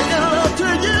making love to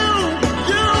you,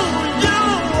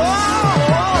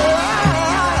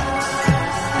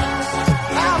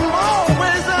 I'm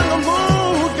always in the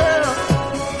mood, girl.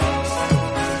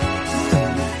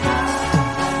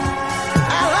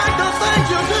 I like the things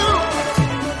you do.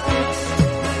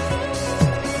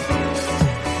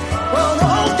 Well,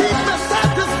 don't keep me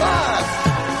satisfied.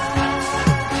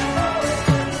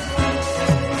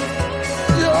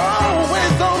 You're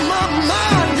always on my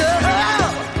mind, girl.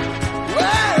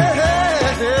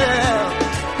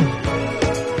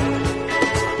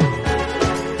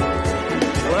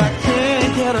 Well, I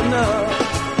can't get enough.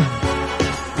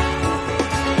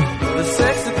 The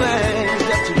sexy things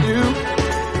that you do.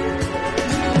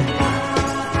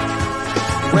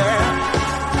 Well,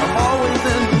 I'm always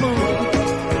in the mood.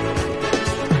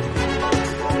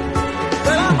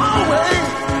 But I'm always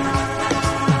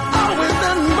in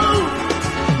the mood.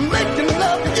 Making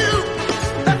love to you.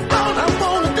 That's all I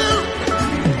wanna do.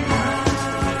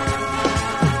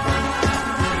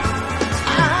 I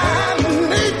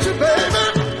need you, baby.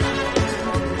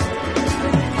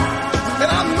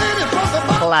 And I mean it from the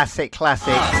bottom. Classic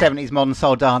 70s modern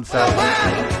soul dancer. I'm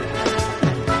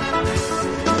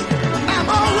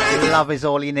always Love is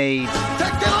all you need.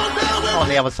 take it on down with On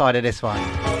the other side of this one.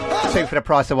 Two for the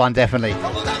price of one, definitely. me,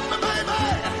 baby.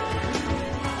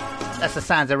 That's the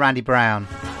sounds of Randy Brown.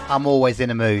 I'm always in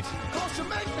a mood. 'Cause you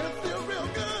make me feel real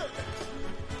good.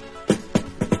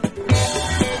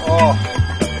 Oh.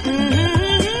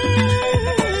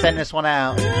 Send this one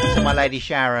out to my lady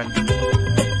Sharon in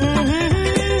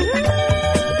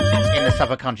the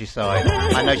Suffolk countryside.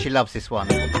 I know she loves this one.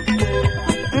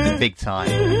 Big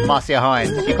time. Marcia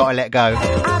Hines, you gotta let go.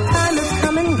 Our time is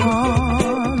come and gone.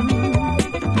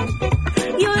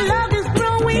 Your love is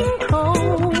growing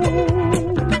cold.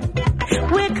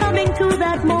 We're coming to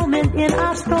that moment in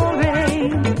our story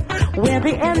where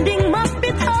the ending must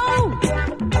be told.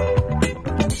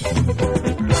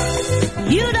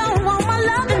 You don't want my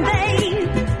loving, babe,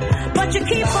 but you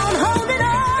keep on holding on.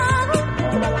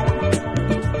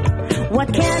 What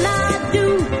can I do?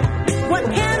 What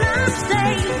can I say?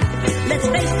 Let's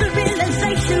face the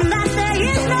realization that there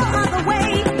is no other way.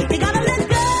 You gotta let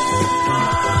go,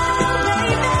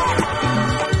 baby.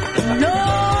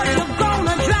 Lord, you're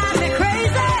gonna drive me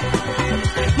crazy.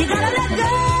 You gotta let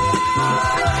go,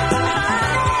 honey.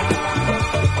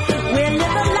 We're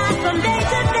living life from day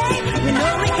to day. You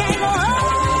know we can't go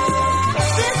on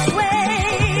this way.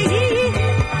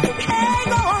 Can't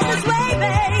go on this way,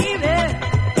 baby.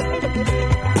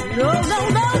 No, no,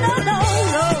 no, no, no,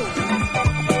 no.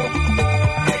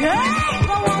 Can't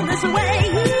go on this way.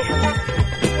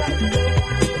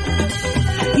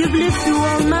 You've lived through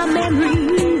all my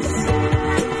memories,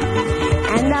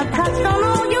 and I've touched on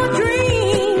all your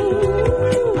dreams.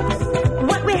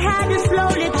 What we had is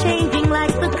slowly changing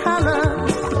like the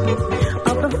colors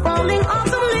of the falling of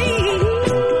the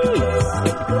leaves.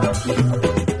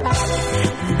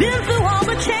 Been through all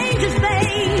the changes,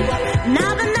 babe.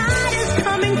 Now the night is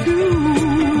coming through.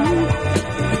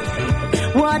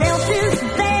 What else is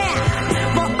there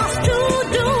for us to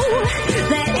do?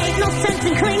 There ain't no sense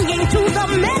in clinging to the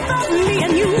myth of me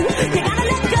and you. You gotta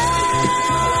let go,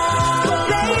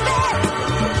 baby.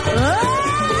 Oh,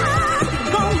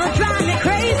 gonna drive me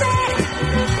crazy.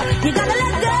 You gotta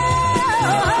let go,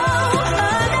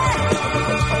 honey.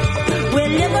 We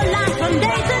live a life from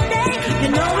day to day. You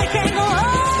know we can't go on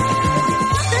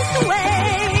this way.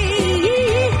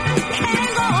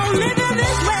 Can't go on living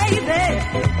this way, baby.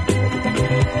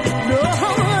 No,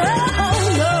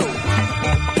 no.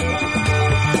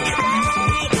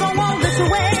 Can't go on this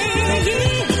way.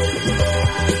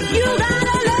 You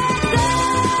gotta let go,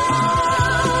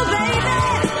 baby.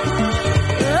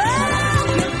 Oh,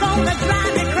 you're gonna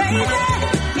drive me crazy.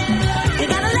 You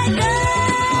gotta let go,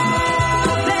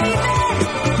 baby.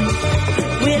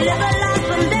 We live a life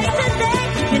from day to day.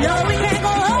 You know we can't go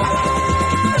on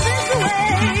this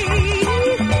way.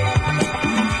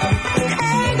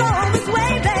 Can't go on this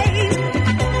way, babe.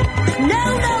 No,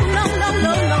 no, no, no,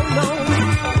 no, no, no.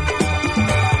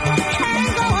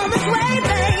 Can't go on this way,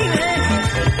 baby.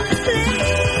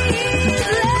 Please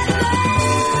let go,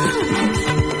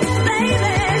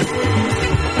 baby.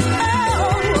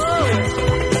 Oh,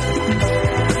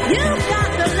 you got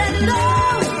to let go.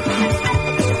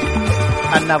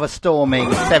 Another storming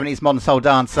 70s modern soul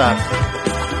dancer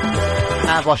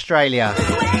out of Australia.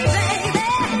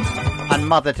 And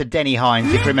mother to Denny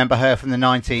Hines, if you remember her from the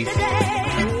 90s.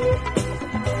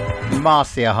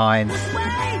 Marcia Hines.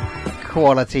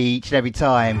 Quality each and every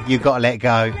time. You've got to let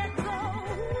go.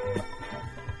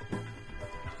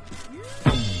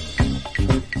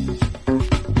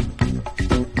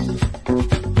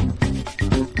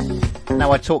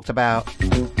 how I talked about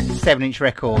 7-inch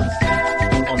records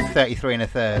on 33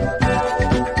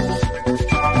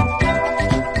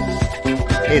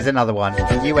 1/3. Here's another one,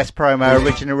 US promo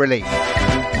original release.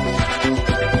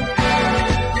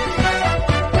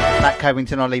 Matt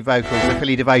Covington on lead vocals, the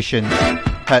Philly Devotion,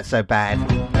 Hurt So Bad.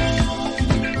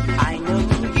 I know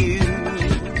you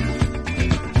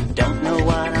don't know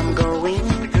what I'm going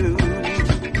through.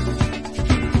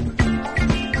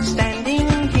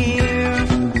 Standing here,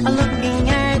 looking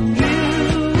at you.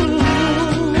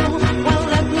 Well,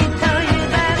 let me tell you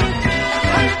that it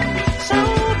hurts so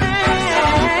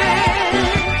bad.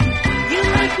 You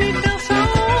make me feel so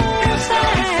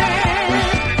sad.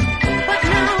 But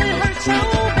now it hurts so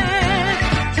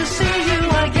bad to see you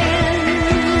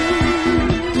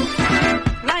again.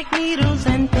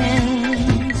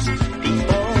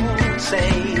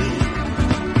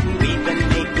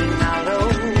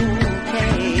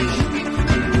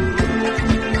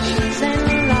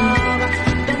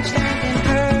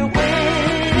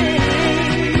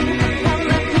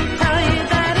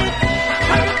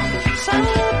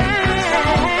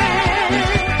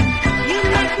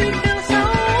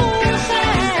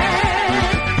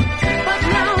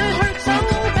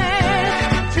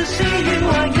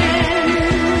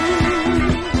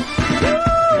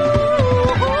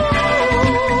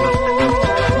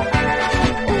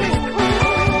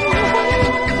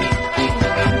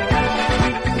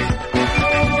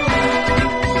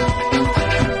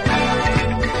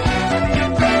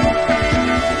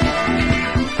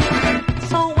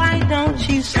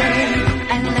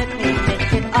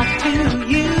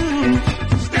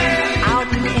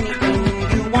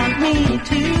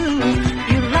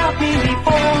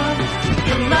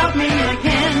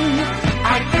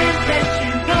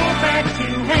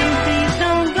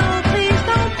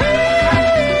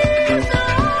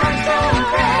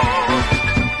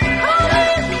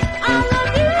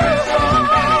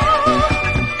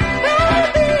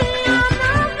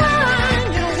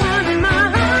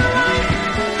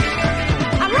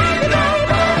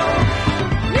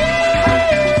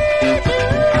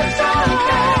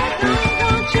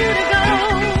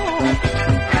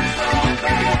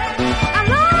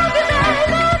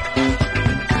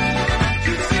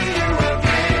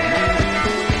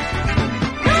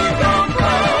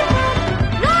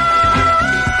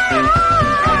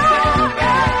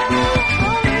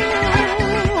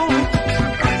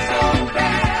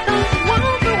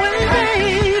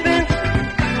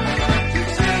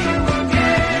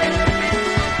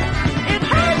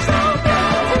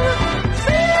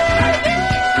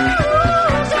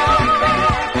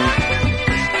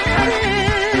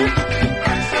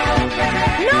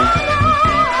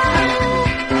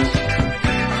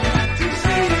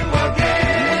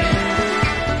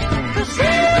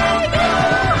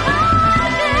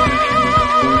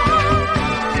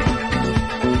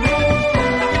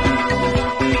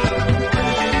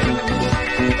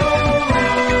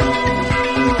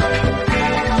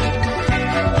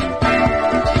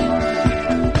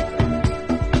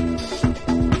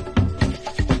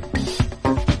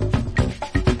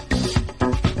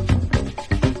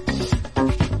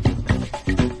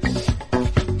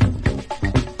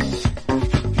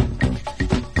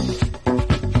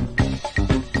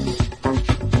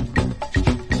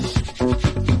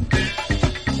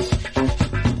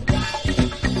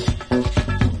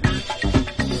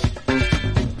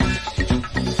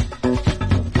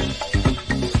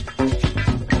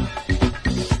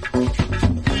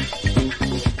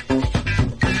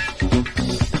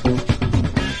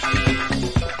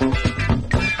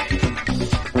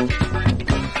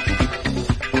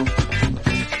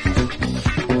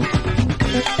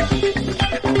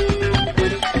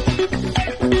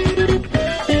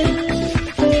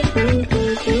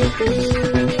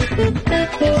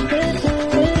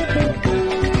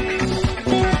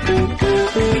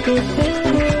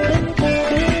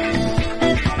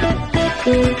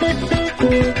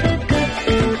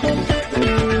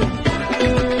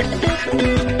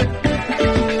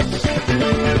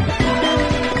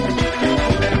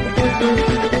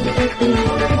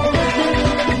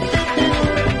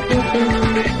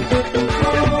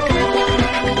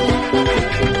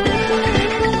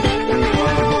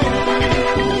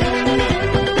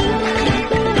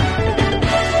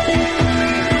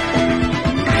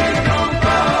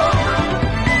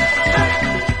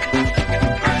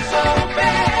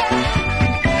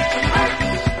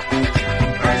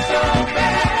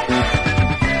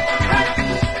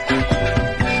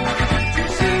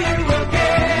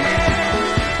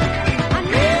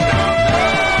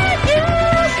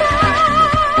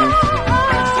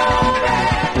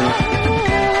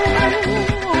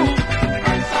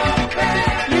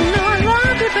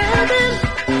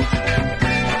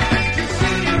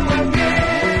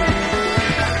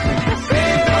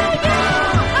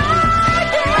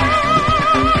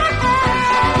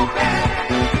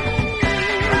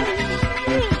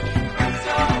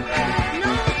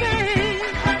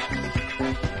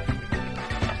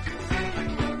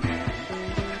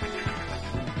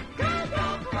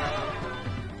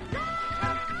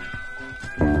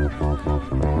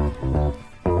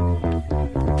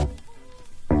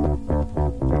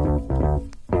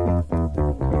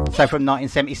 So from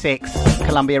 1976,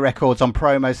 Columbia Records on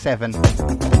Promo 7.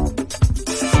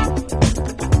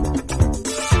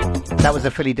 That was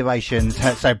the Philly Devotions,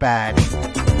 Hurt So Bad.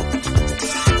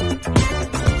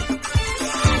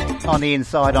 On the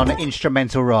inside on an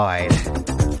Instrumental Ride.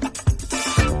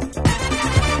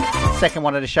 Second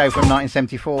one of the show from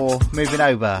 1974, moving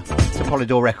over to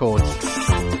Polydor Records.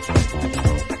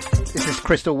 This is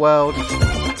Crystal World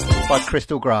by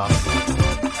Crystal Grass.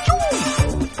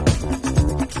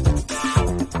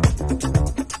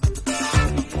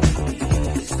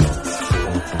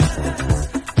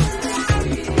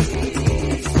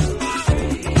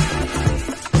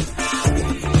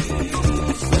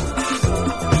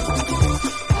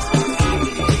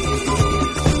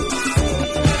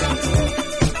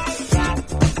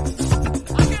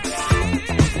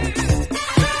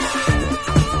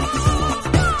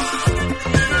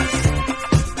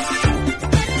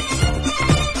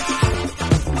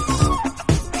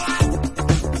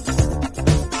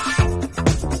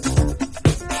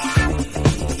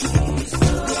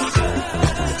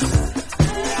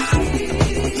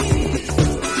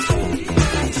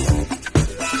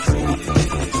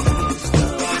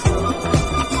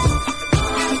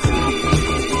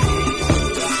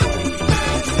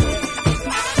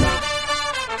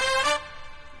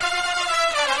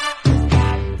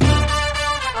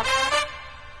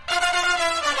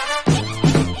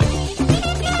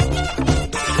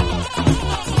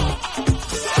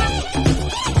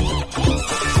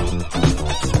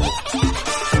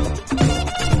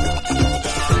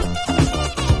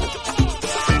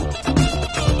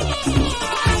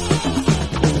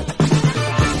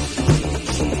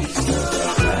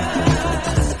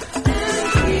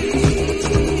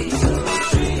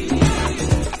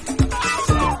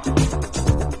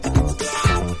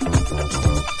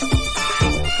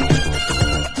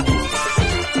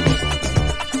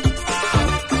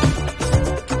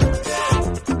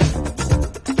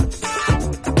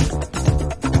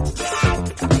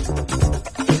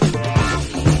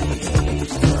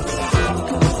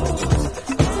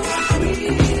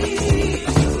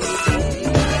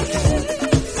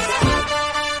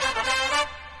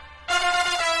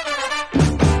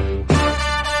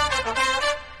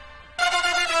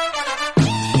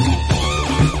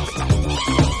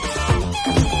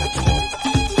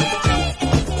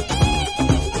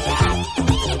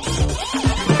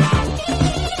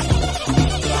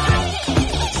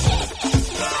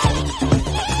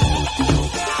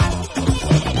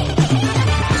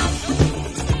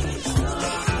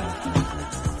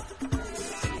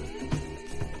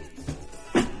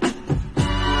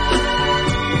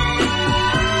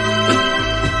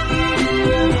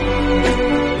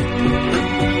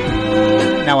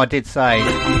 I did say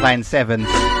I'm playing sevens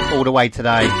all the way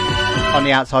today. On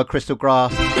the outside, Crystal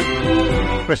Grass,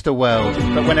 Crystal World.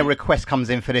 But when a request comes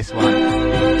in for this one,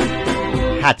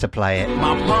 had to play it.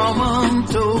 My mama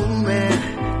told me,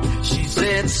 she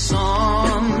said,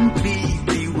 son, please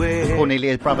beware.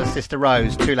 Cornelia's brother, sister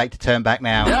Rose, too late to turn back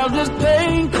now. There's this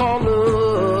thing called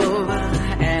love,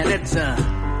 and it's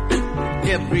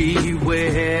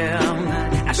everywhere.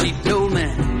 And she told me,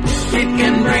 it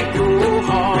can break your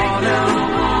heart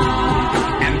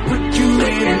and put you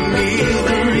in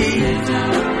misery.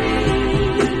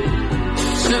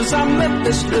 Since I met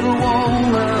this little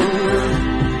woman,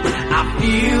 I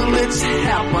feel it's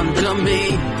happened to me.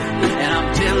 And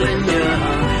I'm telling you,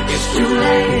 it's too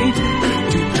late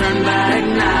to turn back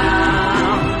now.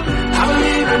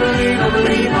 I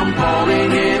believe I'm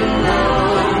falling in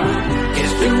love.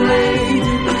 It's too late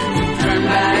to turn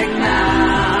back now.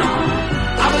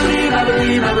 I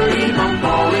believe I'm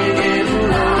falling in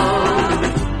love.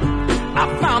 I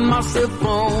found myself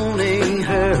phoning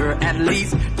her at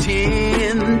least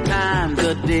 10 times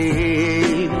a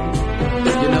day.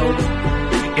 You know,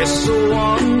 it's so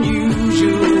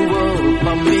unusual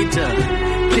for me to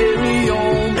carry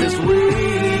on this way.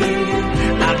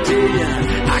 I tell you,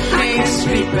 I can't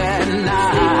sleep at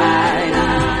night.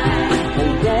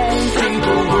 Wanting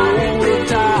to hold her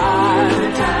tight.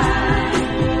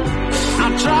 I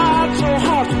tried so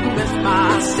hard to convince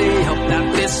myself that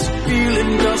this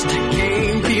feeling just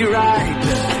can't be right.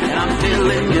 And I'm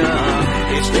telling you,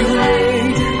 it's too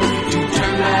late to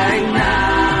turn back now.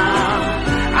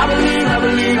 I believe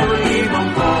I'm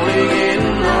falling in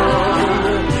love.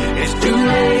 It's too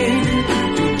late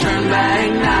to turn back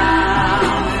now.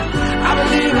 I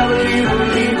believe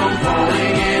I'm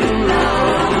falling in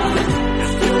love.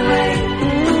 It's too late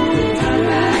to turn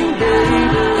back, baby.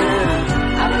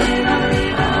 I believe I'm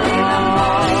falling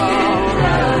in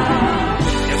love.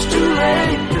 It's too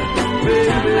late, baby.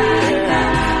 I believe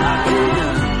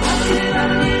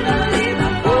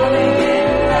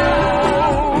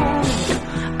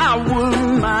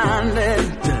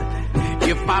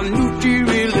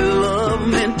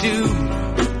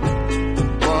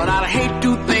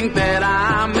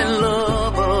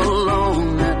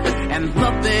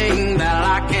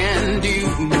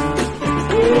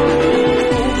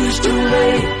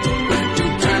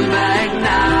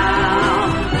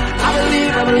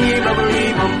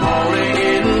I'm falling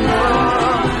in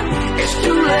love. It's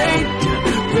too late,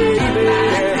 baby.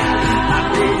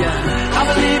 I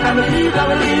believe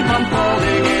I'm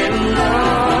falling in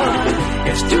love.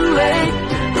 It's too late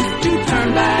to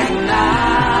turn back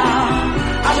now.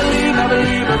 I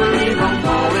believe I'm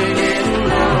falling in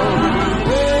love.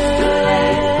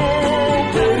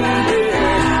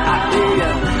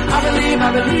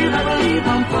 I believe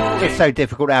I'm falling. It's so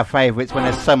difficult to have favourites when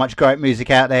there's so much great music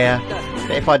out there.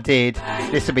 But if I did,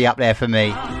 this would be up there for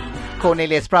me.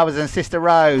 Cornelius Brothers and Sister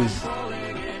Rose.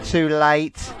 Too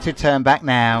late to turn back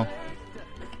now.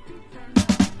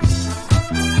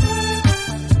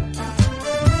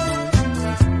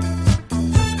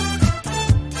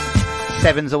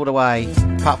 Sevens all the way,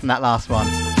 apart from that last one.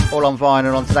 All on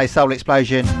vinyl on today's Soul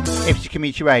Explosion. Ipswich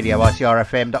Community Radio,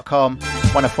 ICRFM.com,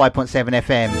 105.7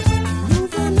 FM.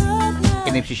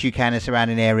 In Ipswich, UK and the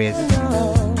surrounding areas.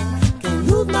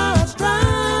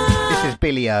 This is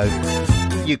Billy O.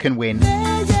 You Can Win.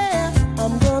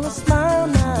 I'm gonna smile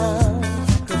now,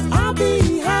 'cause I'll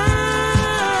be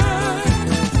high.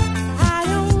 I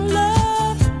own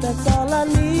love, that's all I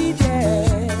need,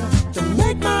 yeah, to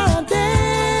make my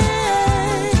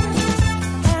day.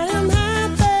 I am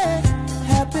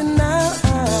happy now,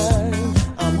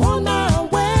 I'm on my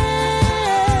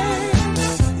way.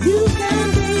 You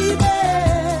can be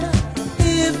there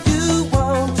if you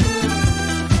want to,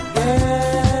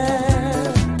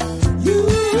 yeah. You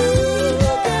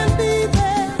can be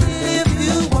there if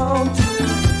you want to,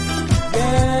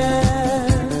 yeah.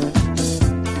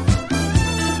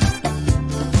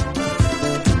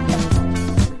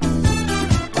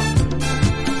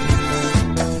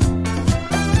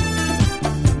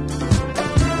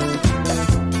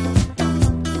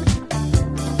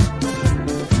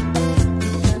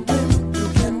 You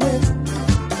can win.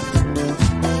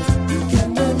 You can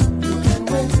win. You can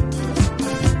win.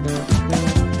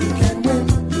 You can win.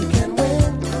 You can win.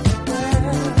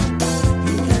 Yeah.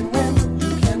 You can win.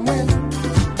 You can win.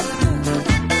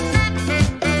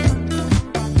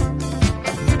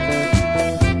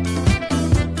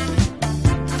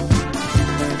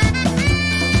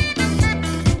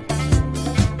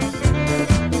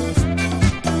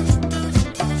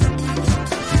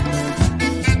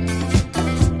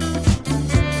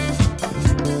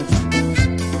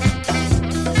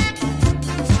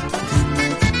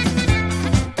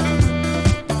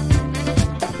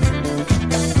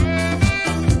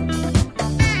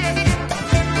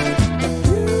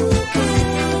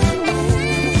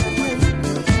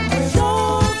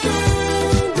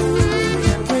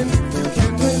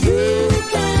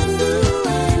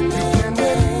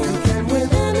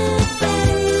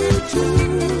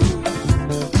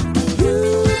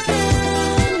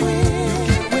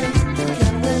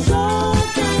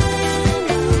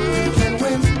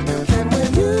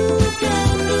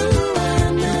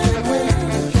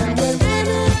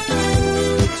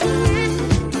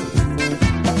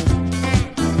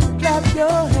 Clap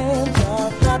your hands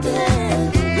up, clap your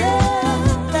hands,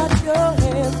 yeah. Clap your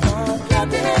hands up,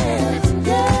 clap your hands,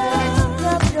 yeah.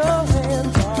 Clap your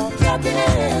hands up, clap your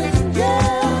hands,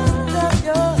 yeah. Clap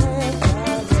your hands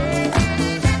up, yeah.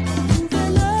 You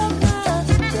can love now,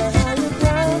 to hang it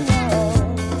down now.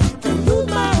 Can lose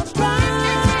my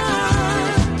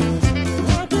stride. I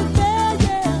can bear,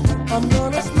 yeah. I'm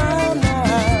gonna smile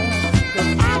now,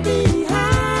 'cause I'll be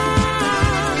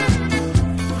high.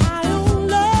 I own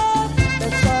love,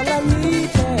 that's all I need,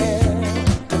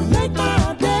 yeah, to make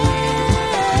my day.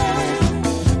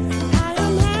 I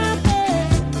am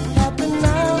happy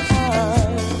now,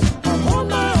 I'm on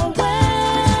my way.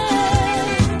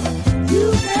 You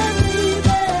can be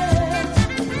there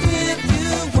if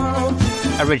you want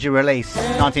to. Original release,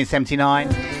 1979.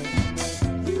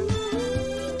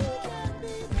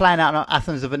 Playing out on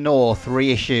Athens of the North,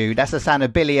 reissue. That's the sound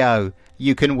of Billy O.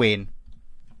 You Can Win.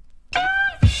 I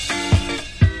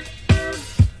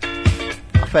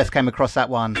first came across that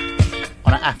one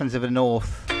on an Athens of the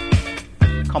North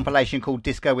compilation called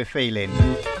Disco with Feeling,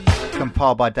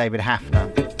 compiled by David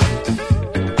Hafner.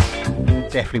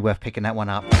 Definitely worth picking that one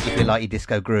up if you like your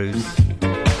disco grooves.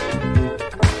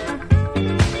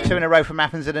 2 in a row from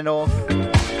Athens of the North,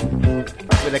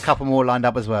 with a couple more lined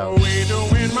up as well. Way to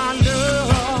win my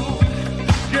love,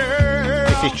 girl.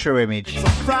 This is True Image.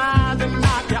 Surprise and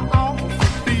knock you off your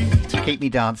feet. Keep Me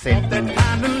Dancing. That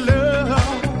kind of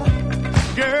love,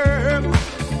 girl,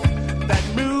 that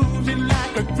moves you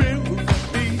like a groove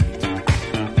beat.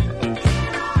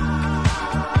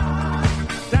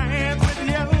 Dance with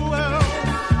you,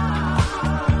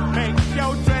 make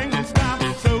your drink stop,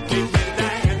 so keep me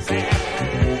dancing.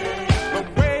 The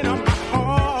weight of my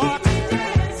heart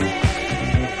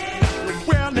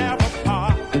will never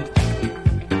part.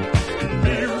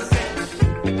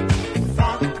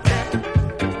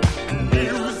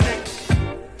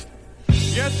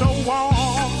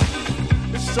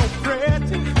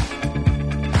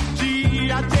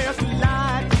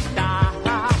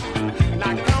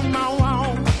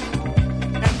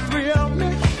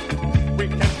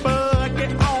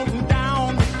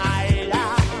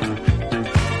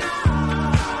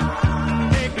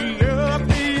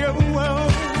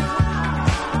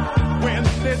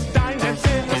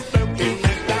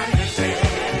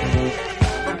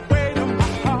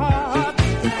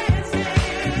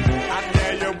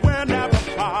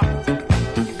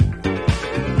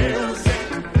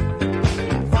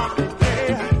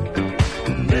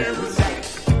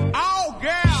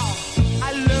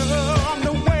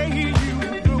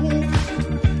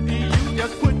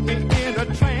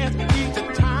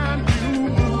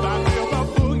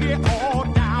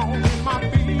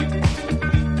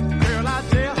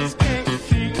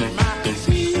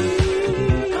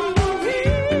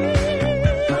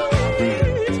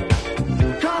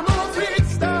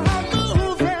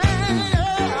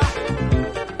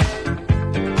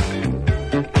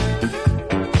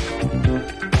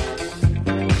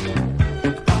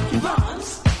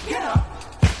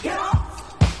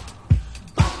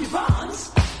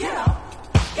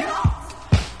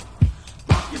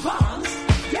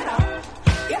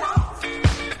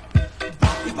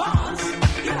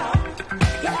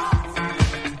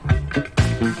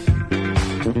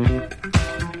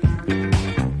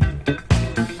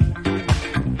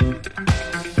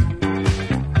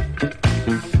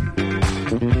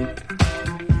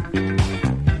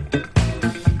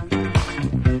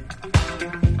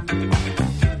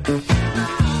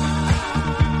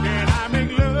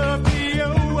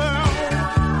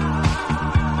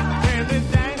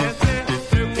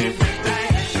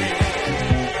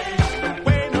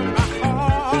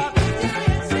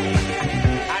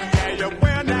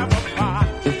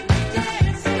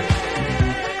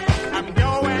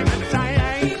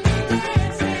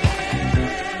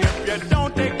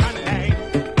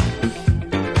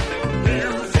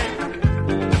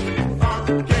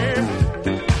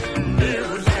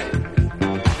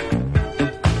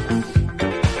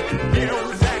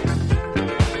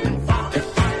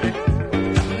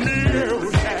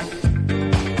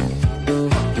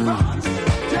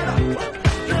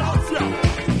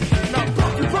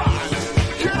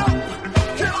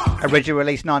 Original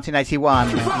release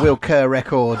 1981, Will Kerr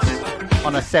Records,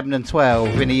 on a 7 and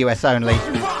 12 in the US only.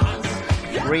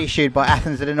 Reissued by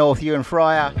Athens of the North, Ewan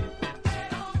Fryer.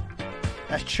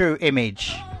 That's True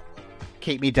Image.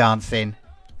 Keep Me Dancing.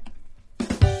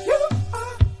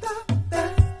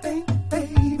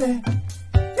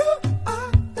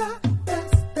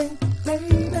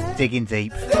 Digging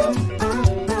deep.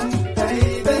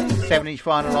 7-inch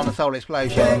vinyl on a Soul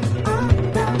Explosion.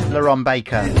 LaRon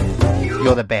Baker,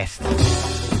 You're the Best.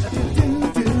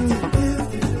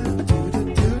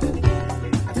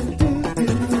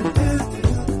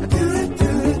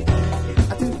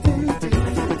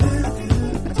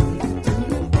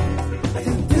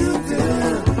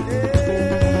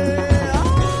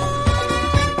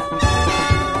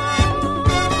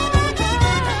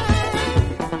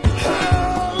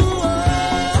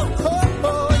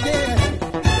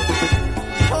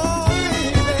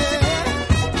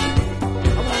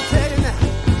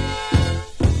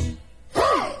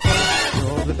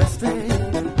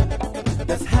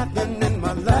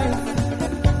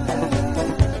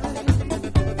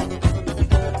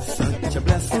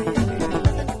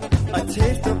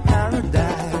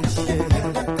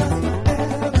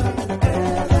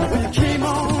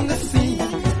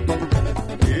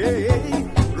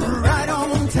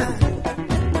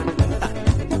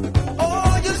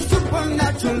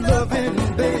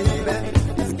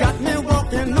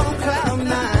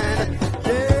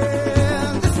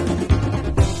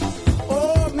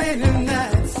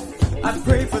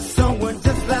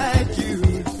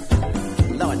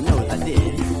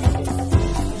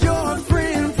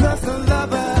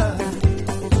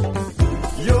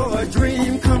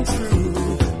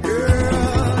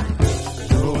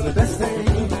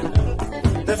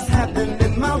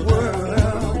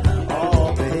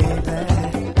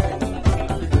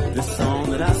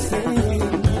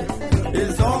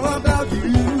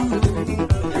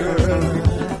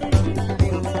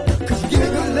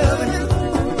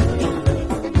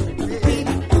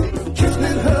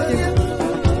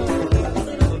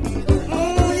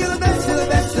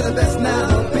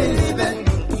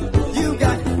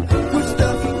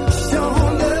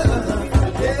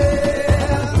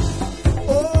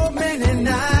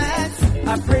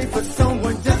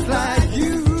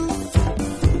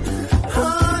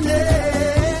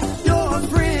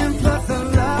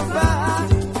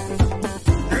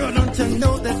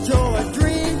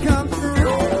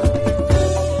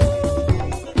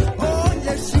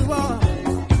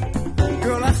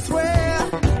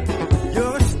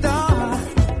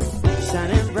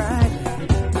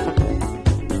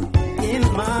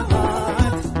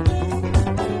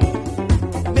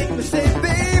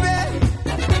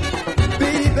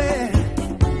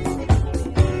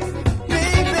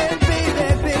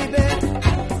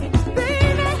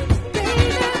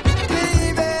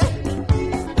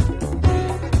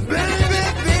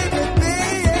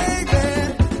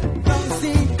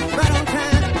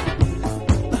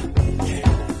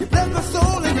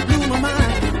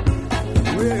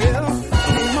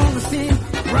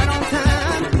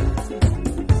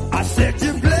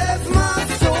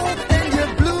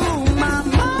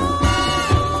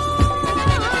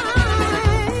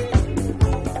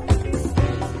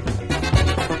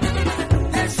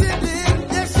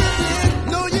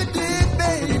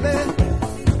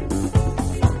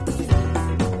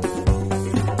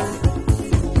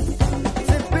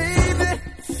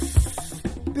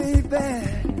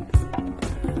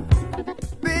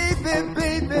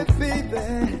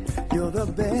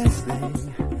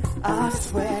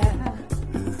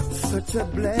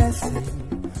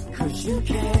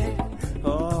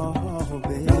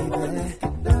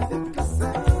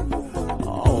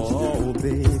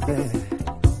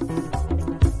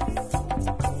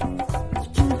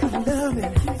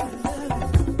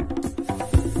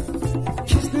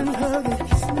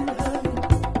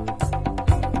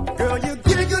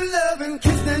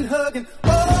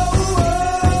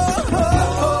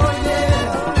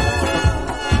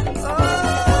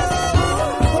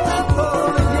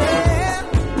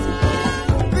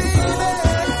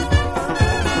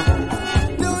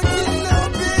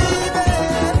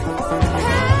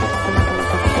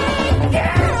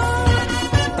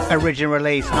 Original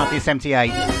release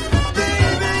 1978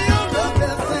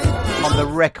 on the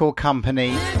Record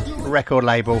Company record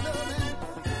label.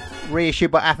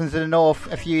 Reissued by Athens of the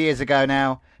North a few years ago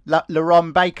now.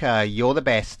 LaRon Baker, You're the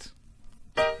Best.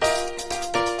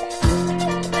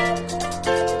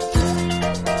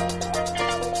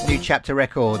 New Chapter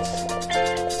Records.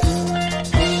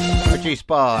 Produced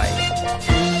by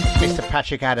Mr.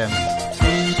 Patrick Adams.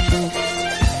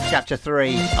 Chapter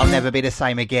 3, I'll Never Be the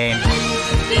Same Again.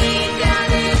 Deep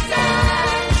down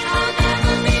inside,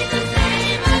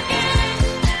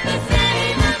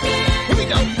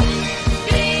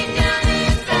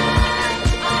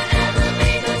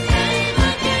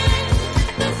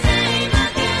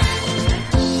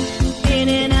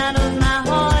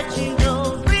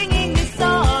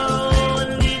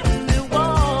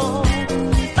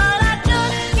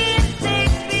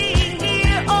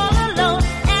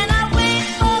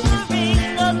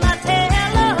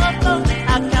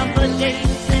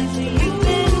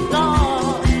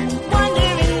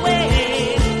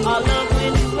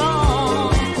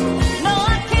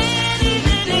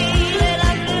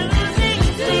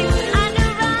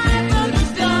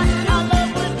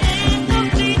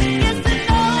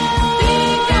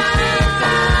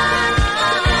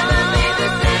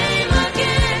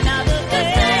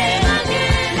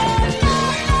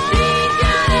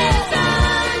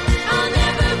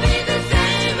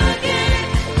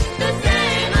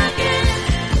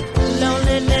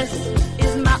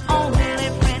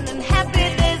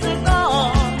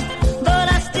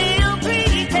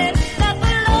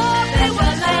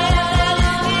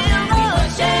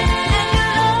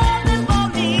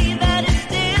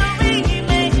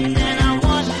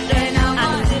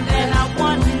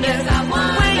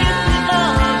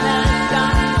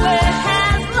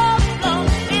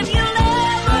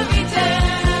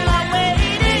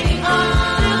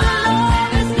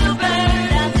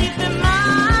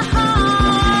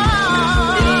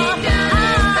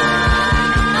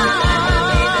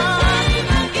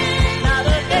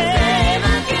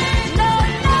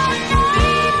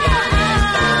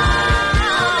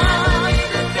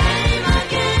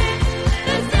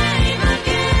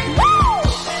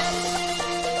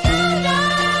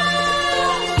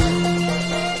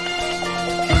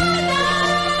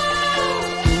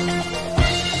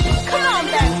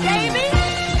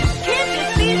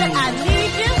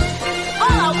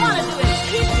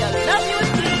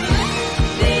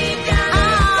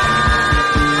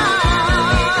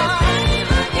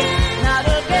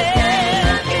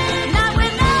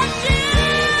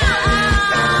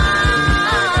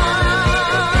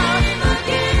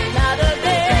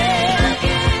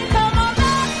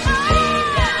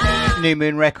 New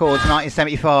Moon Records,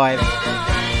 1975.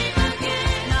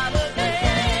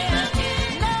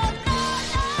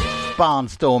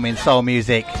 Barnstorming soul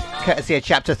music, courtesy of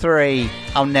Chapter 3,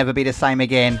 I'll Never Be the Same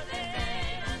Again.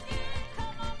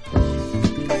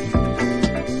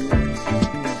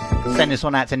 Send this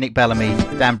one out to Nick Bellamy,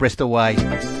 down Bristol Way. You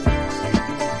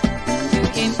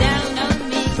came down on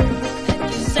me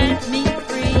and you set me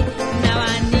free. Now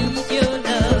I need your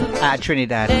love. Out of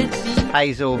Trinidad,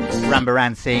 Hazel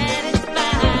Rambaransi.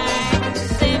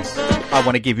 I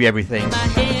want to give you everything. My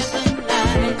heaven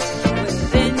lies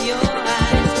within your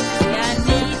eyes. See, I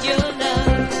need your love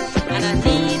and I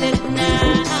need it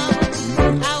now.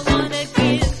 I want to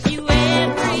give you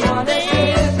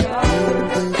everything,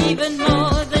 even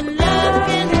more than love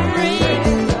can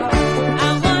bring.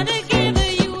 I want to give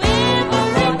you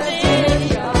everything,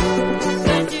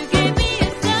 'cause you give me a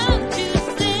song to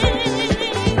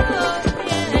sing. Oh,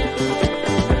 yeah.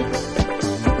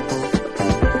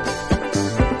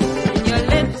 And your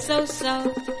lips so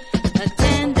soft, a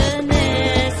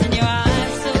tenderness in your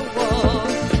eyes so warm,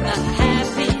 a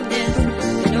happiness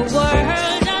in a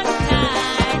world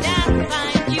unkind. I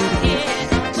find you here,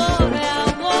 boy, I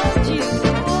want you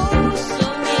oh so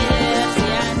near.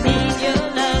 See, I need your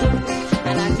love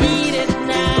and I need it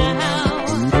now.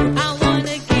 I want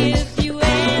to give you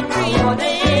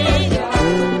everything,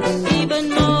 even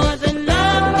more than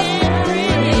love can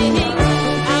bring.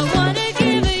 I want to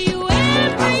give you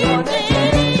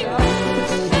everything,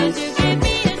 'cause you give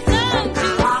me a song to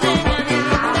sing.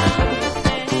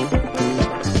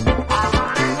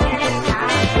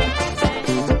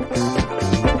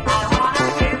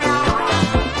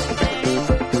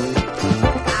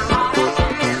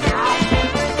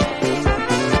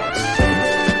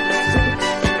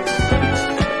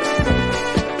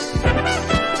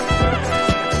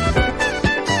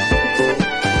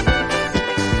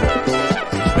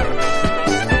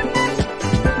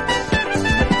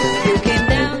 You came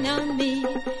down on me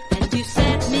and you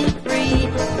set me free.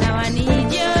 Now I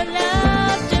need your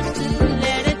love just to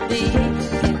let it be.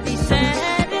 Can't be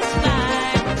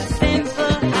satisfied with a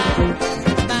simple high.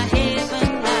 It's my heaven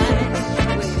lies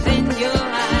within your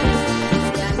eyes.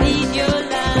 See, I need your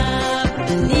love,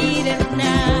 I need it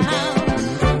now.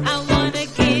 I want to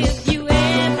give you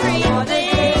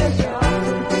everything,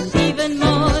 even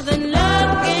more than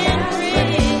love can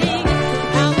bring.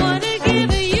 I want to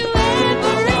give you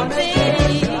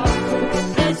everything,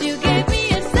 'cause you give me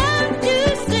a song to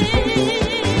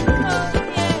sing. Oh,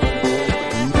 yeah.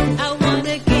 I want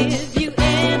to give you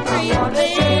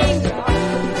everything,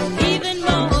 even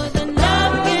more than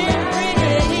love can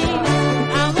bring.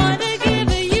 I want to give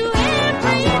you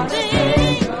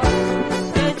everything,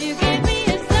 'cause you give me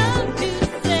a song to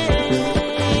sing.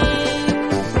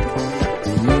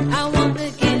 I want to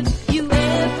give you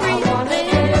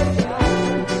everything,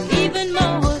 even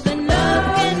more than love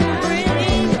can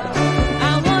bring.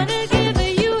 I want to give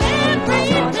you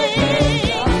everything,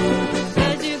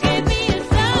 'cause you give me a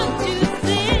song to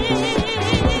sing.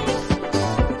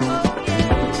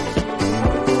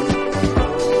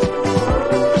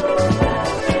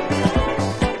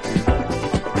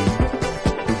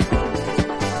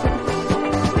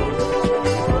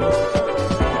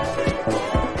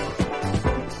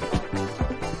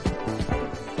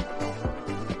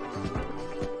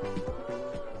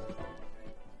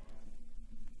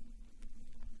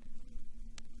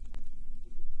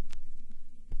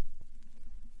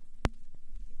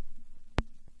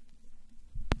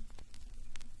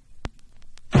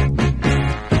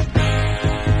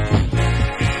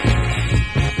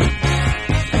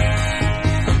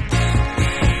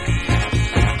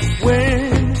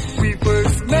 When we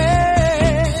first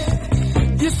met,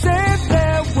 you said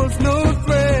there was no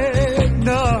threat.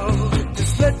 No,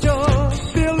 just let your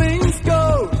feelings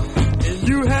go, and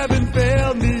you haven't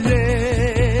failed me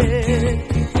yet.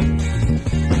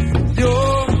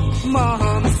 Your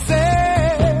mom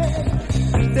said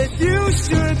that you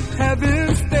should have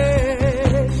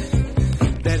instead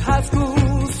that high school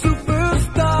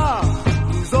superstar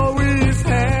who's always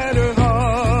had her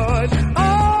heart.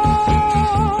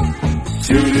 Oh,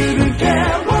 you didn't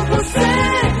care what was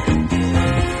said.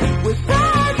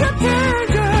 Without you turn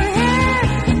your head,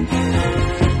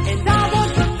 and I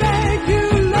want to beg you,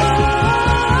 love.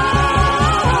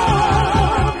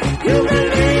 You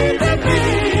believe in me,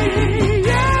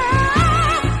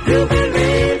 yeah. You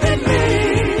believe in me.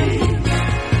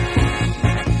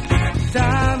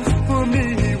 Times for me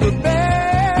were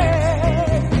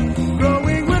bad,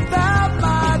 growing without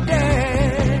my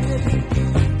dad.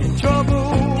 In trouble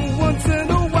once in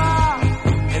a while,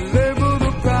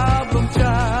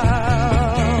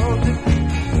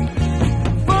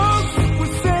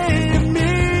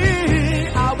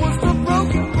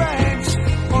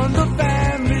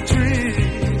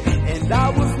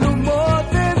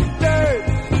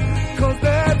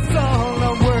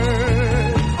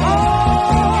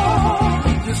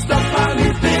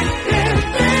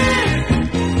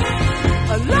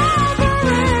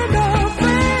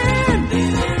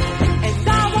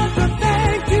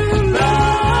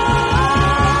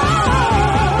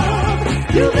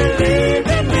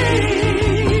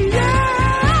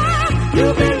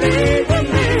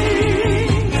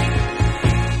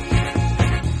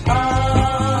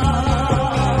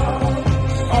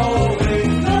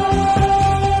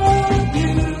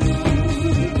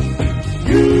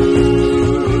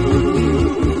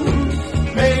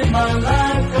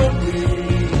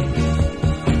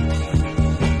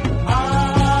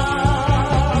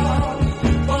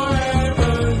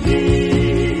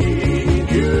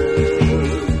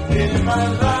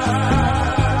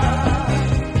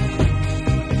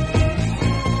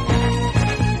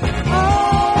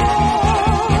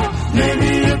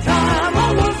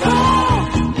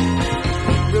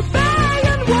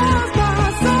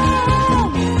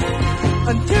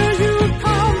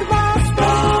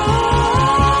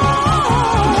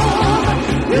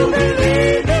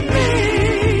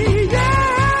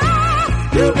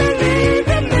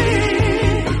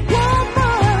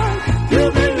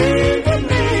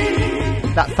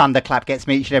 thunderclap gets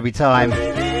me each and every time.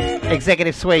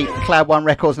 Executive Suite, Cloud One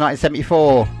Records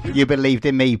 1974. You Believed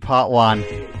in Me, Part 1.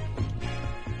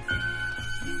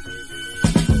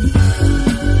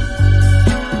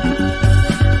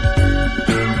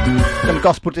 Some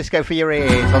gospel disco for your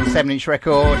ears on 7-inch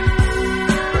record.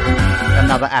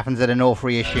 Another Athens of the North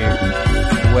reissue.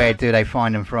 Where do they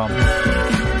find them from?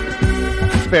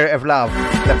 Spirit of Love,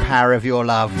 the power of your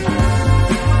love.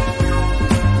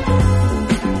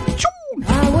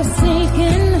 I was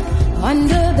sinking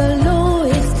under the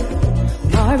lowest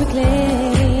Barbie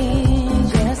clay.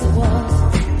 Yes, it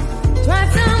was. Tried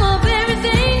some of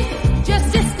everything,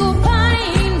 just disco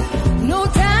partying. No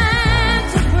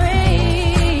time to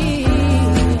pray.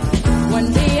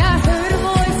 One day I heard a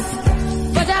voice,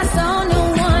 but I saw no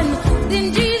one.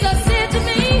 Then Jesus said to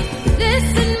me,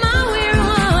 listen, my weary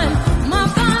one. My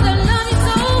Father loved you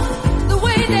so, the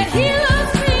way that He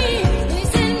loves me. And He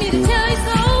sent me to tell you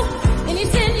so. And He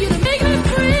sent you to make me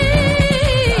free.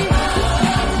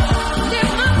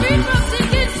 Lift my feet from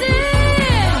sinking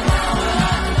sin.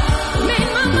 Made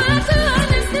my mind to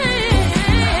understand.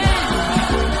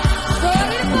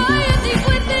 Started a fire deep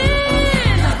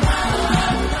within.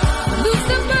 Loose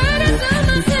the burdens of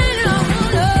my sin. I wanna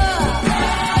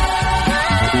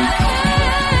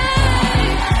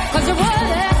cause you're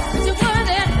worthy,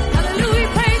 hallelujah,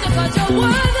 praise you, cause you're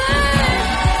worthy,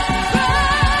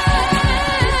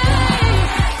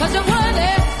 cause you're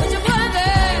worthy,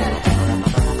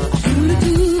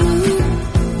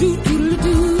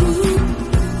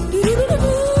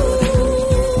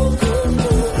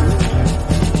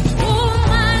 Oh,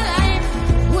 my life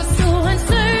was so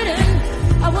uncertain,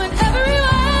 I went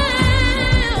everywhere,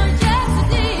 yes I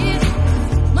did.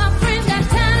 My friends got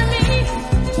tired of me,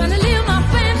 trying to live my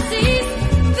fantasies.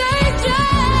 They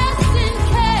just didn't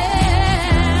care.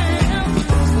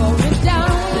 So I went down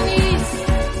on my knees.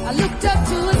 I looked up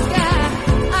to the sky.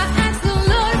 I asked the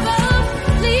Lord above,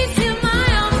 please hear my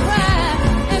humble cry.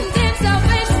 And then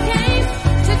salvation came.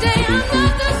 Today I'm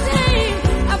not the same.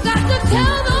 I've got to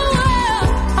tell the world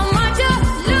how much I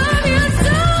love you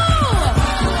so.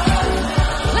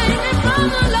 Claim me from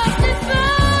the lost and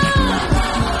found.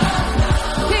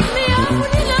 Pick me up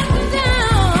when you knock me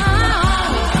down.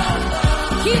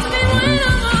 Keep me when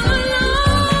I'm all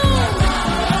alone.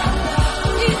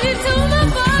 Lead me to my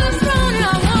Father's throne. I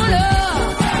wanna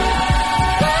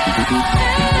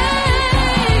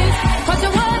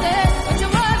praise, cause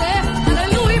you're worthy,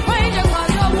 hallelujah, praise you,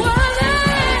 cause you're worthy.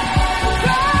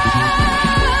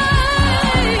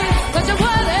 Praise, cause you're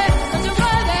worthy.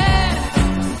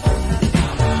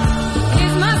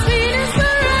 Is my sweet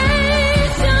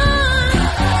inspiration.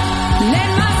 Let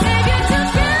my Savior to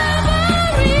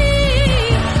Calvary.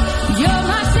 You're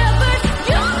my shepherd,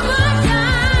 you're my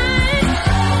guide.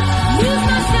 Lose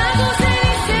my shackles and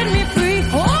He set me free.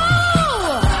 Oh,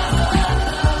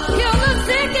 heal the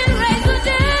sick and raise the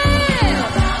dead.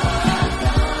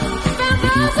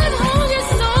 5,000 hungry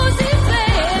souls He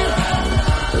fed.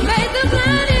 Made the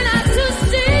blind eyes to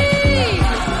see.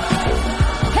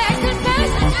 Had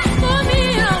compassion just for me.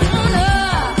 I wanna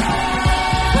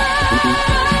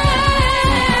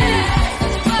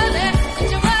praise, cause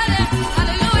you're worthy,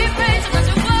 hallelujah, praise you, cause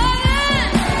you're worthy.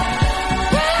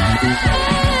 Praise,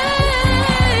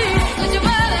 cause you're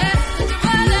worthy,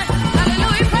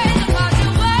 hallelujah, praise you, cause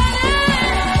you're worthy.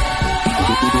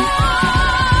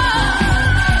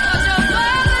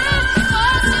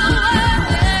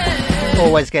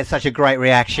 Always get such a great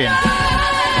reaction.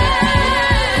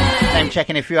 Name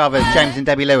checking a few others. James and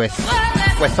Debbie Lewis,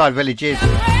 Westside Villages,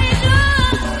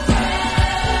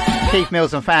 Keith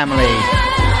Mills and Family,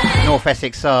 North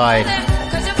Essex Side,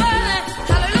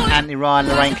 Anthony Ryan,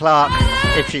 Lorraine Clark,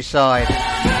 Ipswich Side,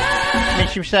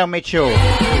 Michelle Mitchell,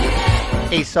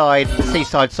 East Side,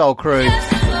 Seaside Soul Crew,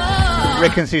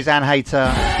 Rick and Suzanne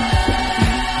Hayter,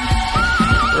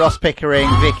 Ross Pickering,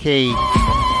 Vicky,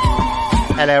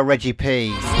 LL Reggie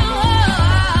P,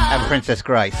 and Princess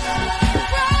Grace.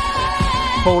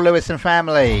 Paul Lewis and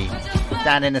Family,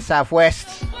 down in the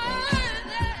southwest.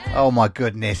 Oh my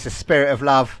goodness, the spirit of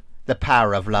love, the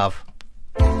power of love.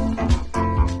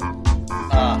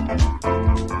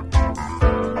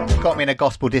 Got me in a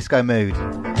gospel disco mood,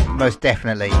 most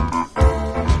definitely.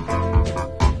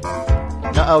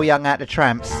 Not all young out the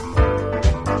tramps.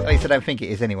 At least I don't think it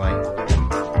is anyway.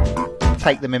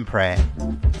 Take them in prayer.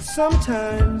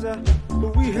 Sometimes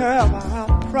we have our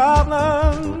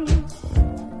problems,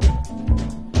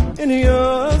 and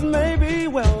yours may be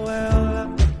well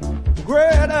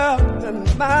greater than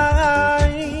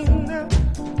mine.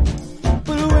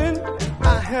 But when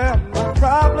I have my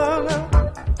problem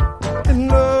and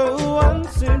no one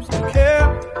seems to care,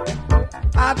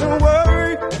 I don't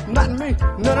worry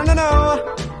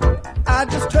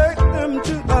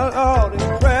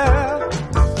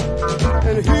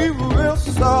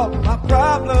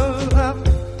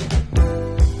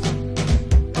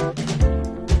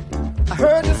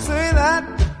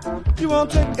You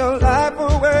won't take your life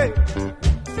away.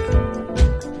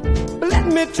 But let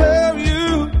me tell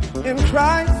you, in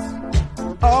Christ,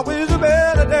 always a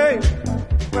better day.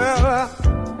 Well,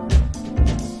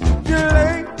 you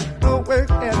lay awake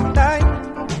at night,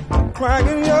 crying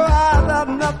in your eyes out,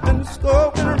 nothing's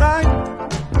going right.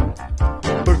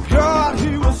 But God,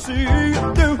 He will see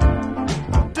you do.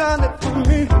 Done it for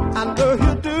me, I know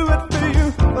He'll do it for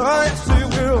you. Oh, yes, He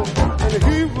will, and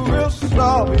He will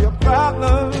solve your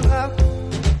problem.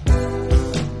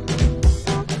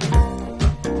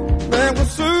 Man will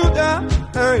soothe ya,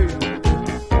 hey.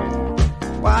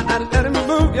 Why not let Him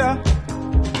move ya?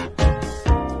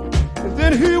 And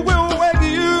then He will wake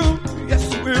you, yes,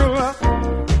 He will.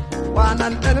 Why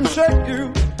not let Him shake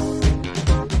you?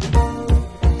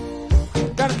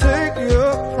 Gotta take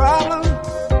your problem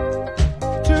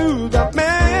to the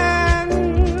man.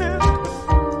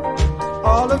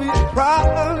 All of your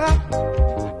problems,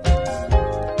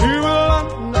 He will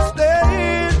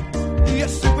understand.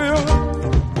 Yes, He will.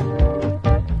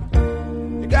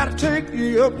 You gotta take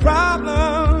your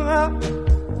problem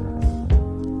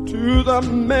to the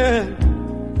man.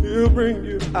 He'll bring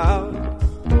you out.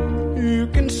 You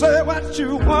can say what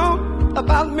you want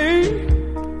about me.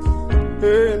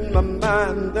 In my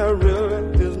mind, there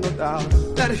really is no doubt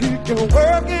that He can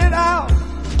work it out.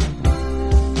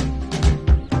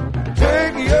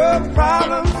 Take your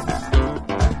problems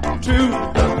to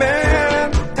the man.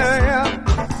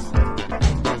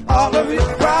 All of your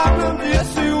problems,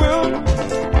 yes, He will.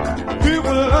 He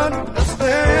will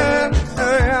understand.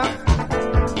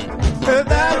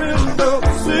 There is no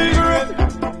secret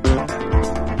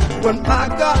when my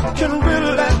God can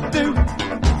really do.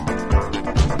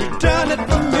 Done it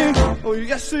for me. Oh,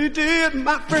 yes, He did,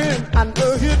 my friend. I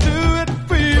know He'll do it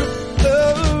for you.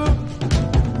 Oh,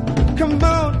 come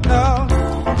on now.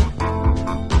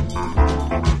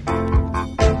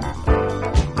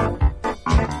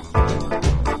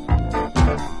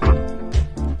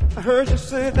 I heard you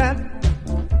say that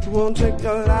you won't take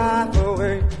your life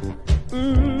away.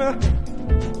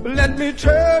 But let me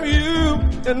tell you,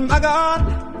 in my God,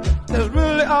 there's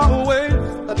really always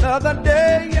another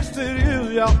day. Yes, it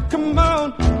is, y'all. Come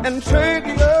on and take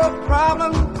your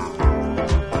problem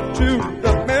to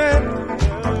the man.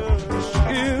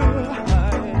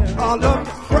 All of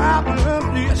your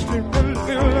problems, yes, He will.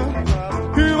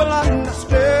 He will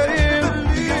understand.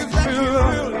 Yes, He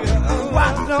will. Why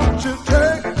don't you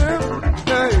take them?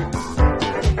 Hey,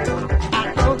 I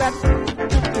know that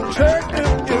you take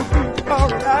them, you'll be all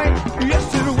right. Yes,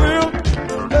 it will.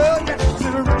 Oh, yes, it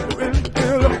will.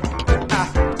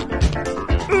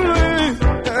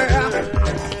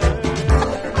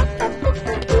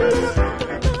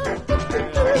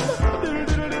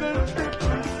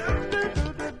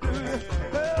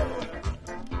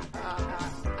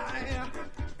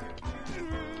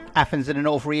 Athens in the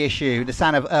North reissue, the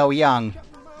sound of Earl Young.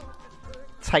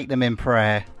 Take them in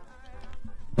prayer.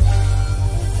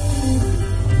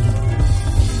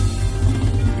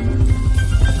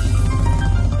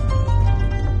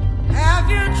 Have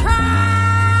you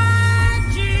tried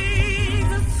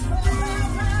Jesus?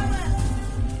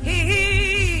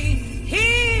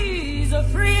 He's a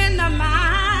friend of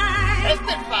mine.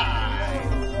 Testify.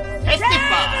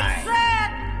 David said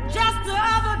just the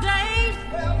other day,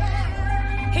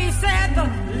 he said, the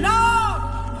Lord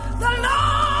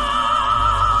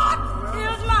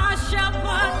is my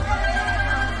shepherd,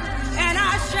 and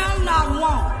I shall not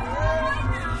want.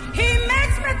 He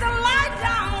makes me to lie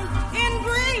down in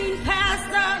green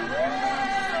pasture,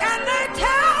 and they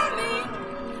tell me,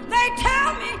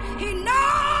 He nodded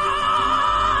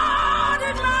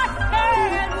my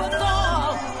head with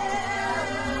all.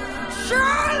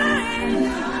 Surely,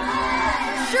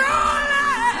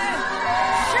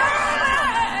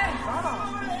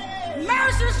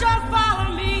 mercy shall follow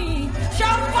me,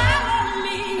 shall follow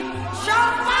me,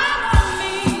 shall follow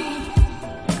me.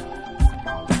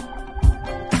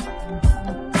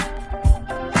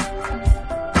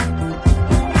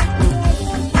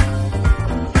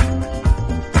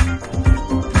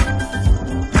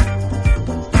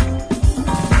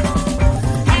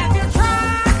 Have you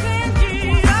tried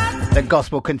Jesus? The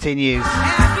gospel continues.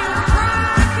 Have you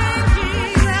tried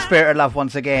Jesus? Spirit of love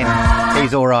once again.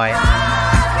 He's all right.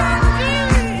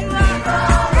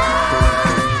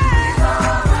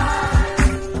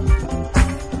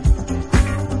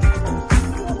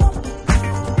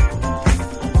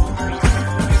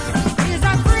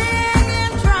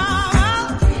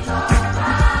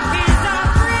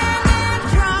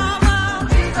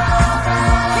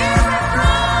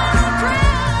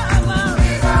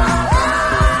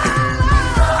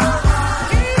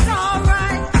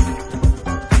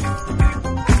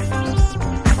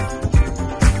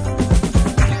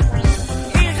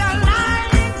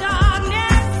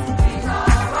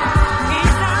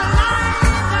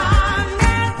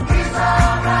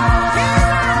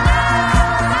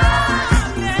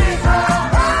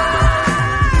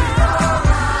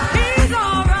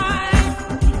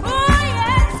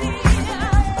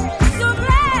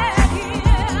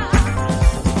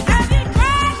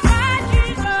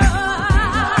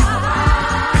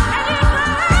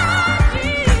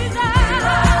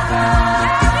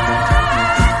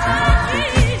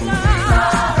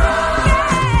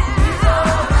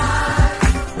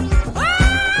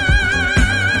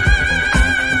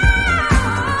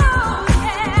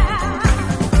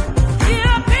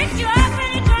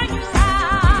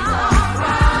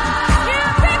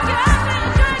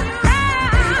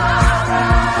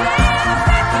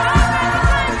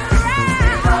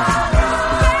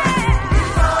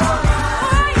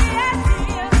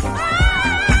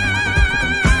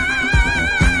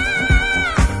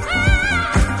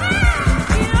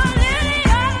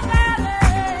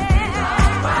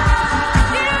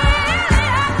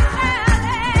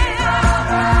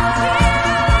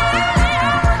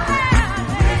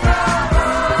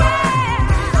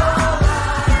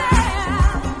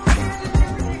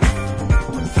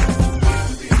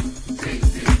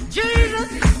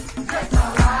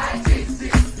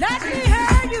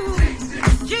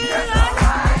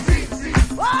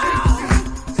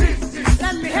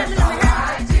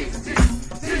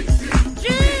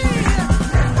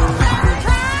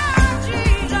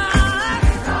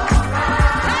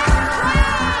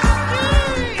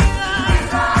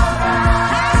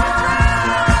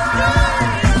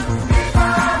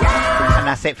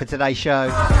 it for today's show.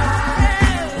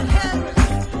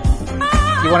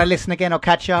 You want to listen again or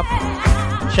catch up?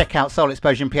 Check out Soul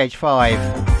Explosion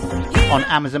PH5 on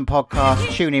Amazon Podcasts,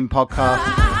 TuneIn Podcasts,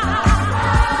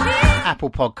 Apple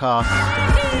Podcasts,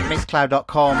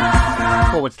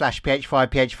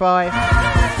 mixcloud.com/PH5PH5.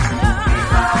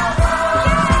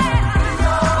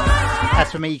 As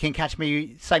for me, you can catch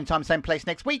me same time, same place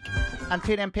next week.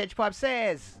 Until then, PH5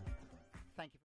 says...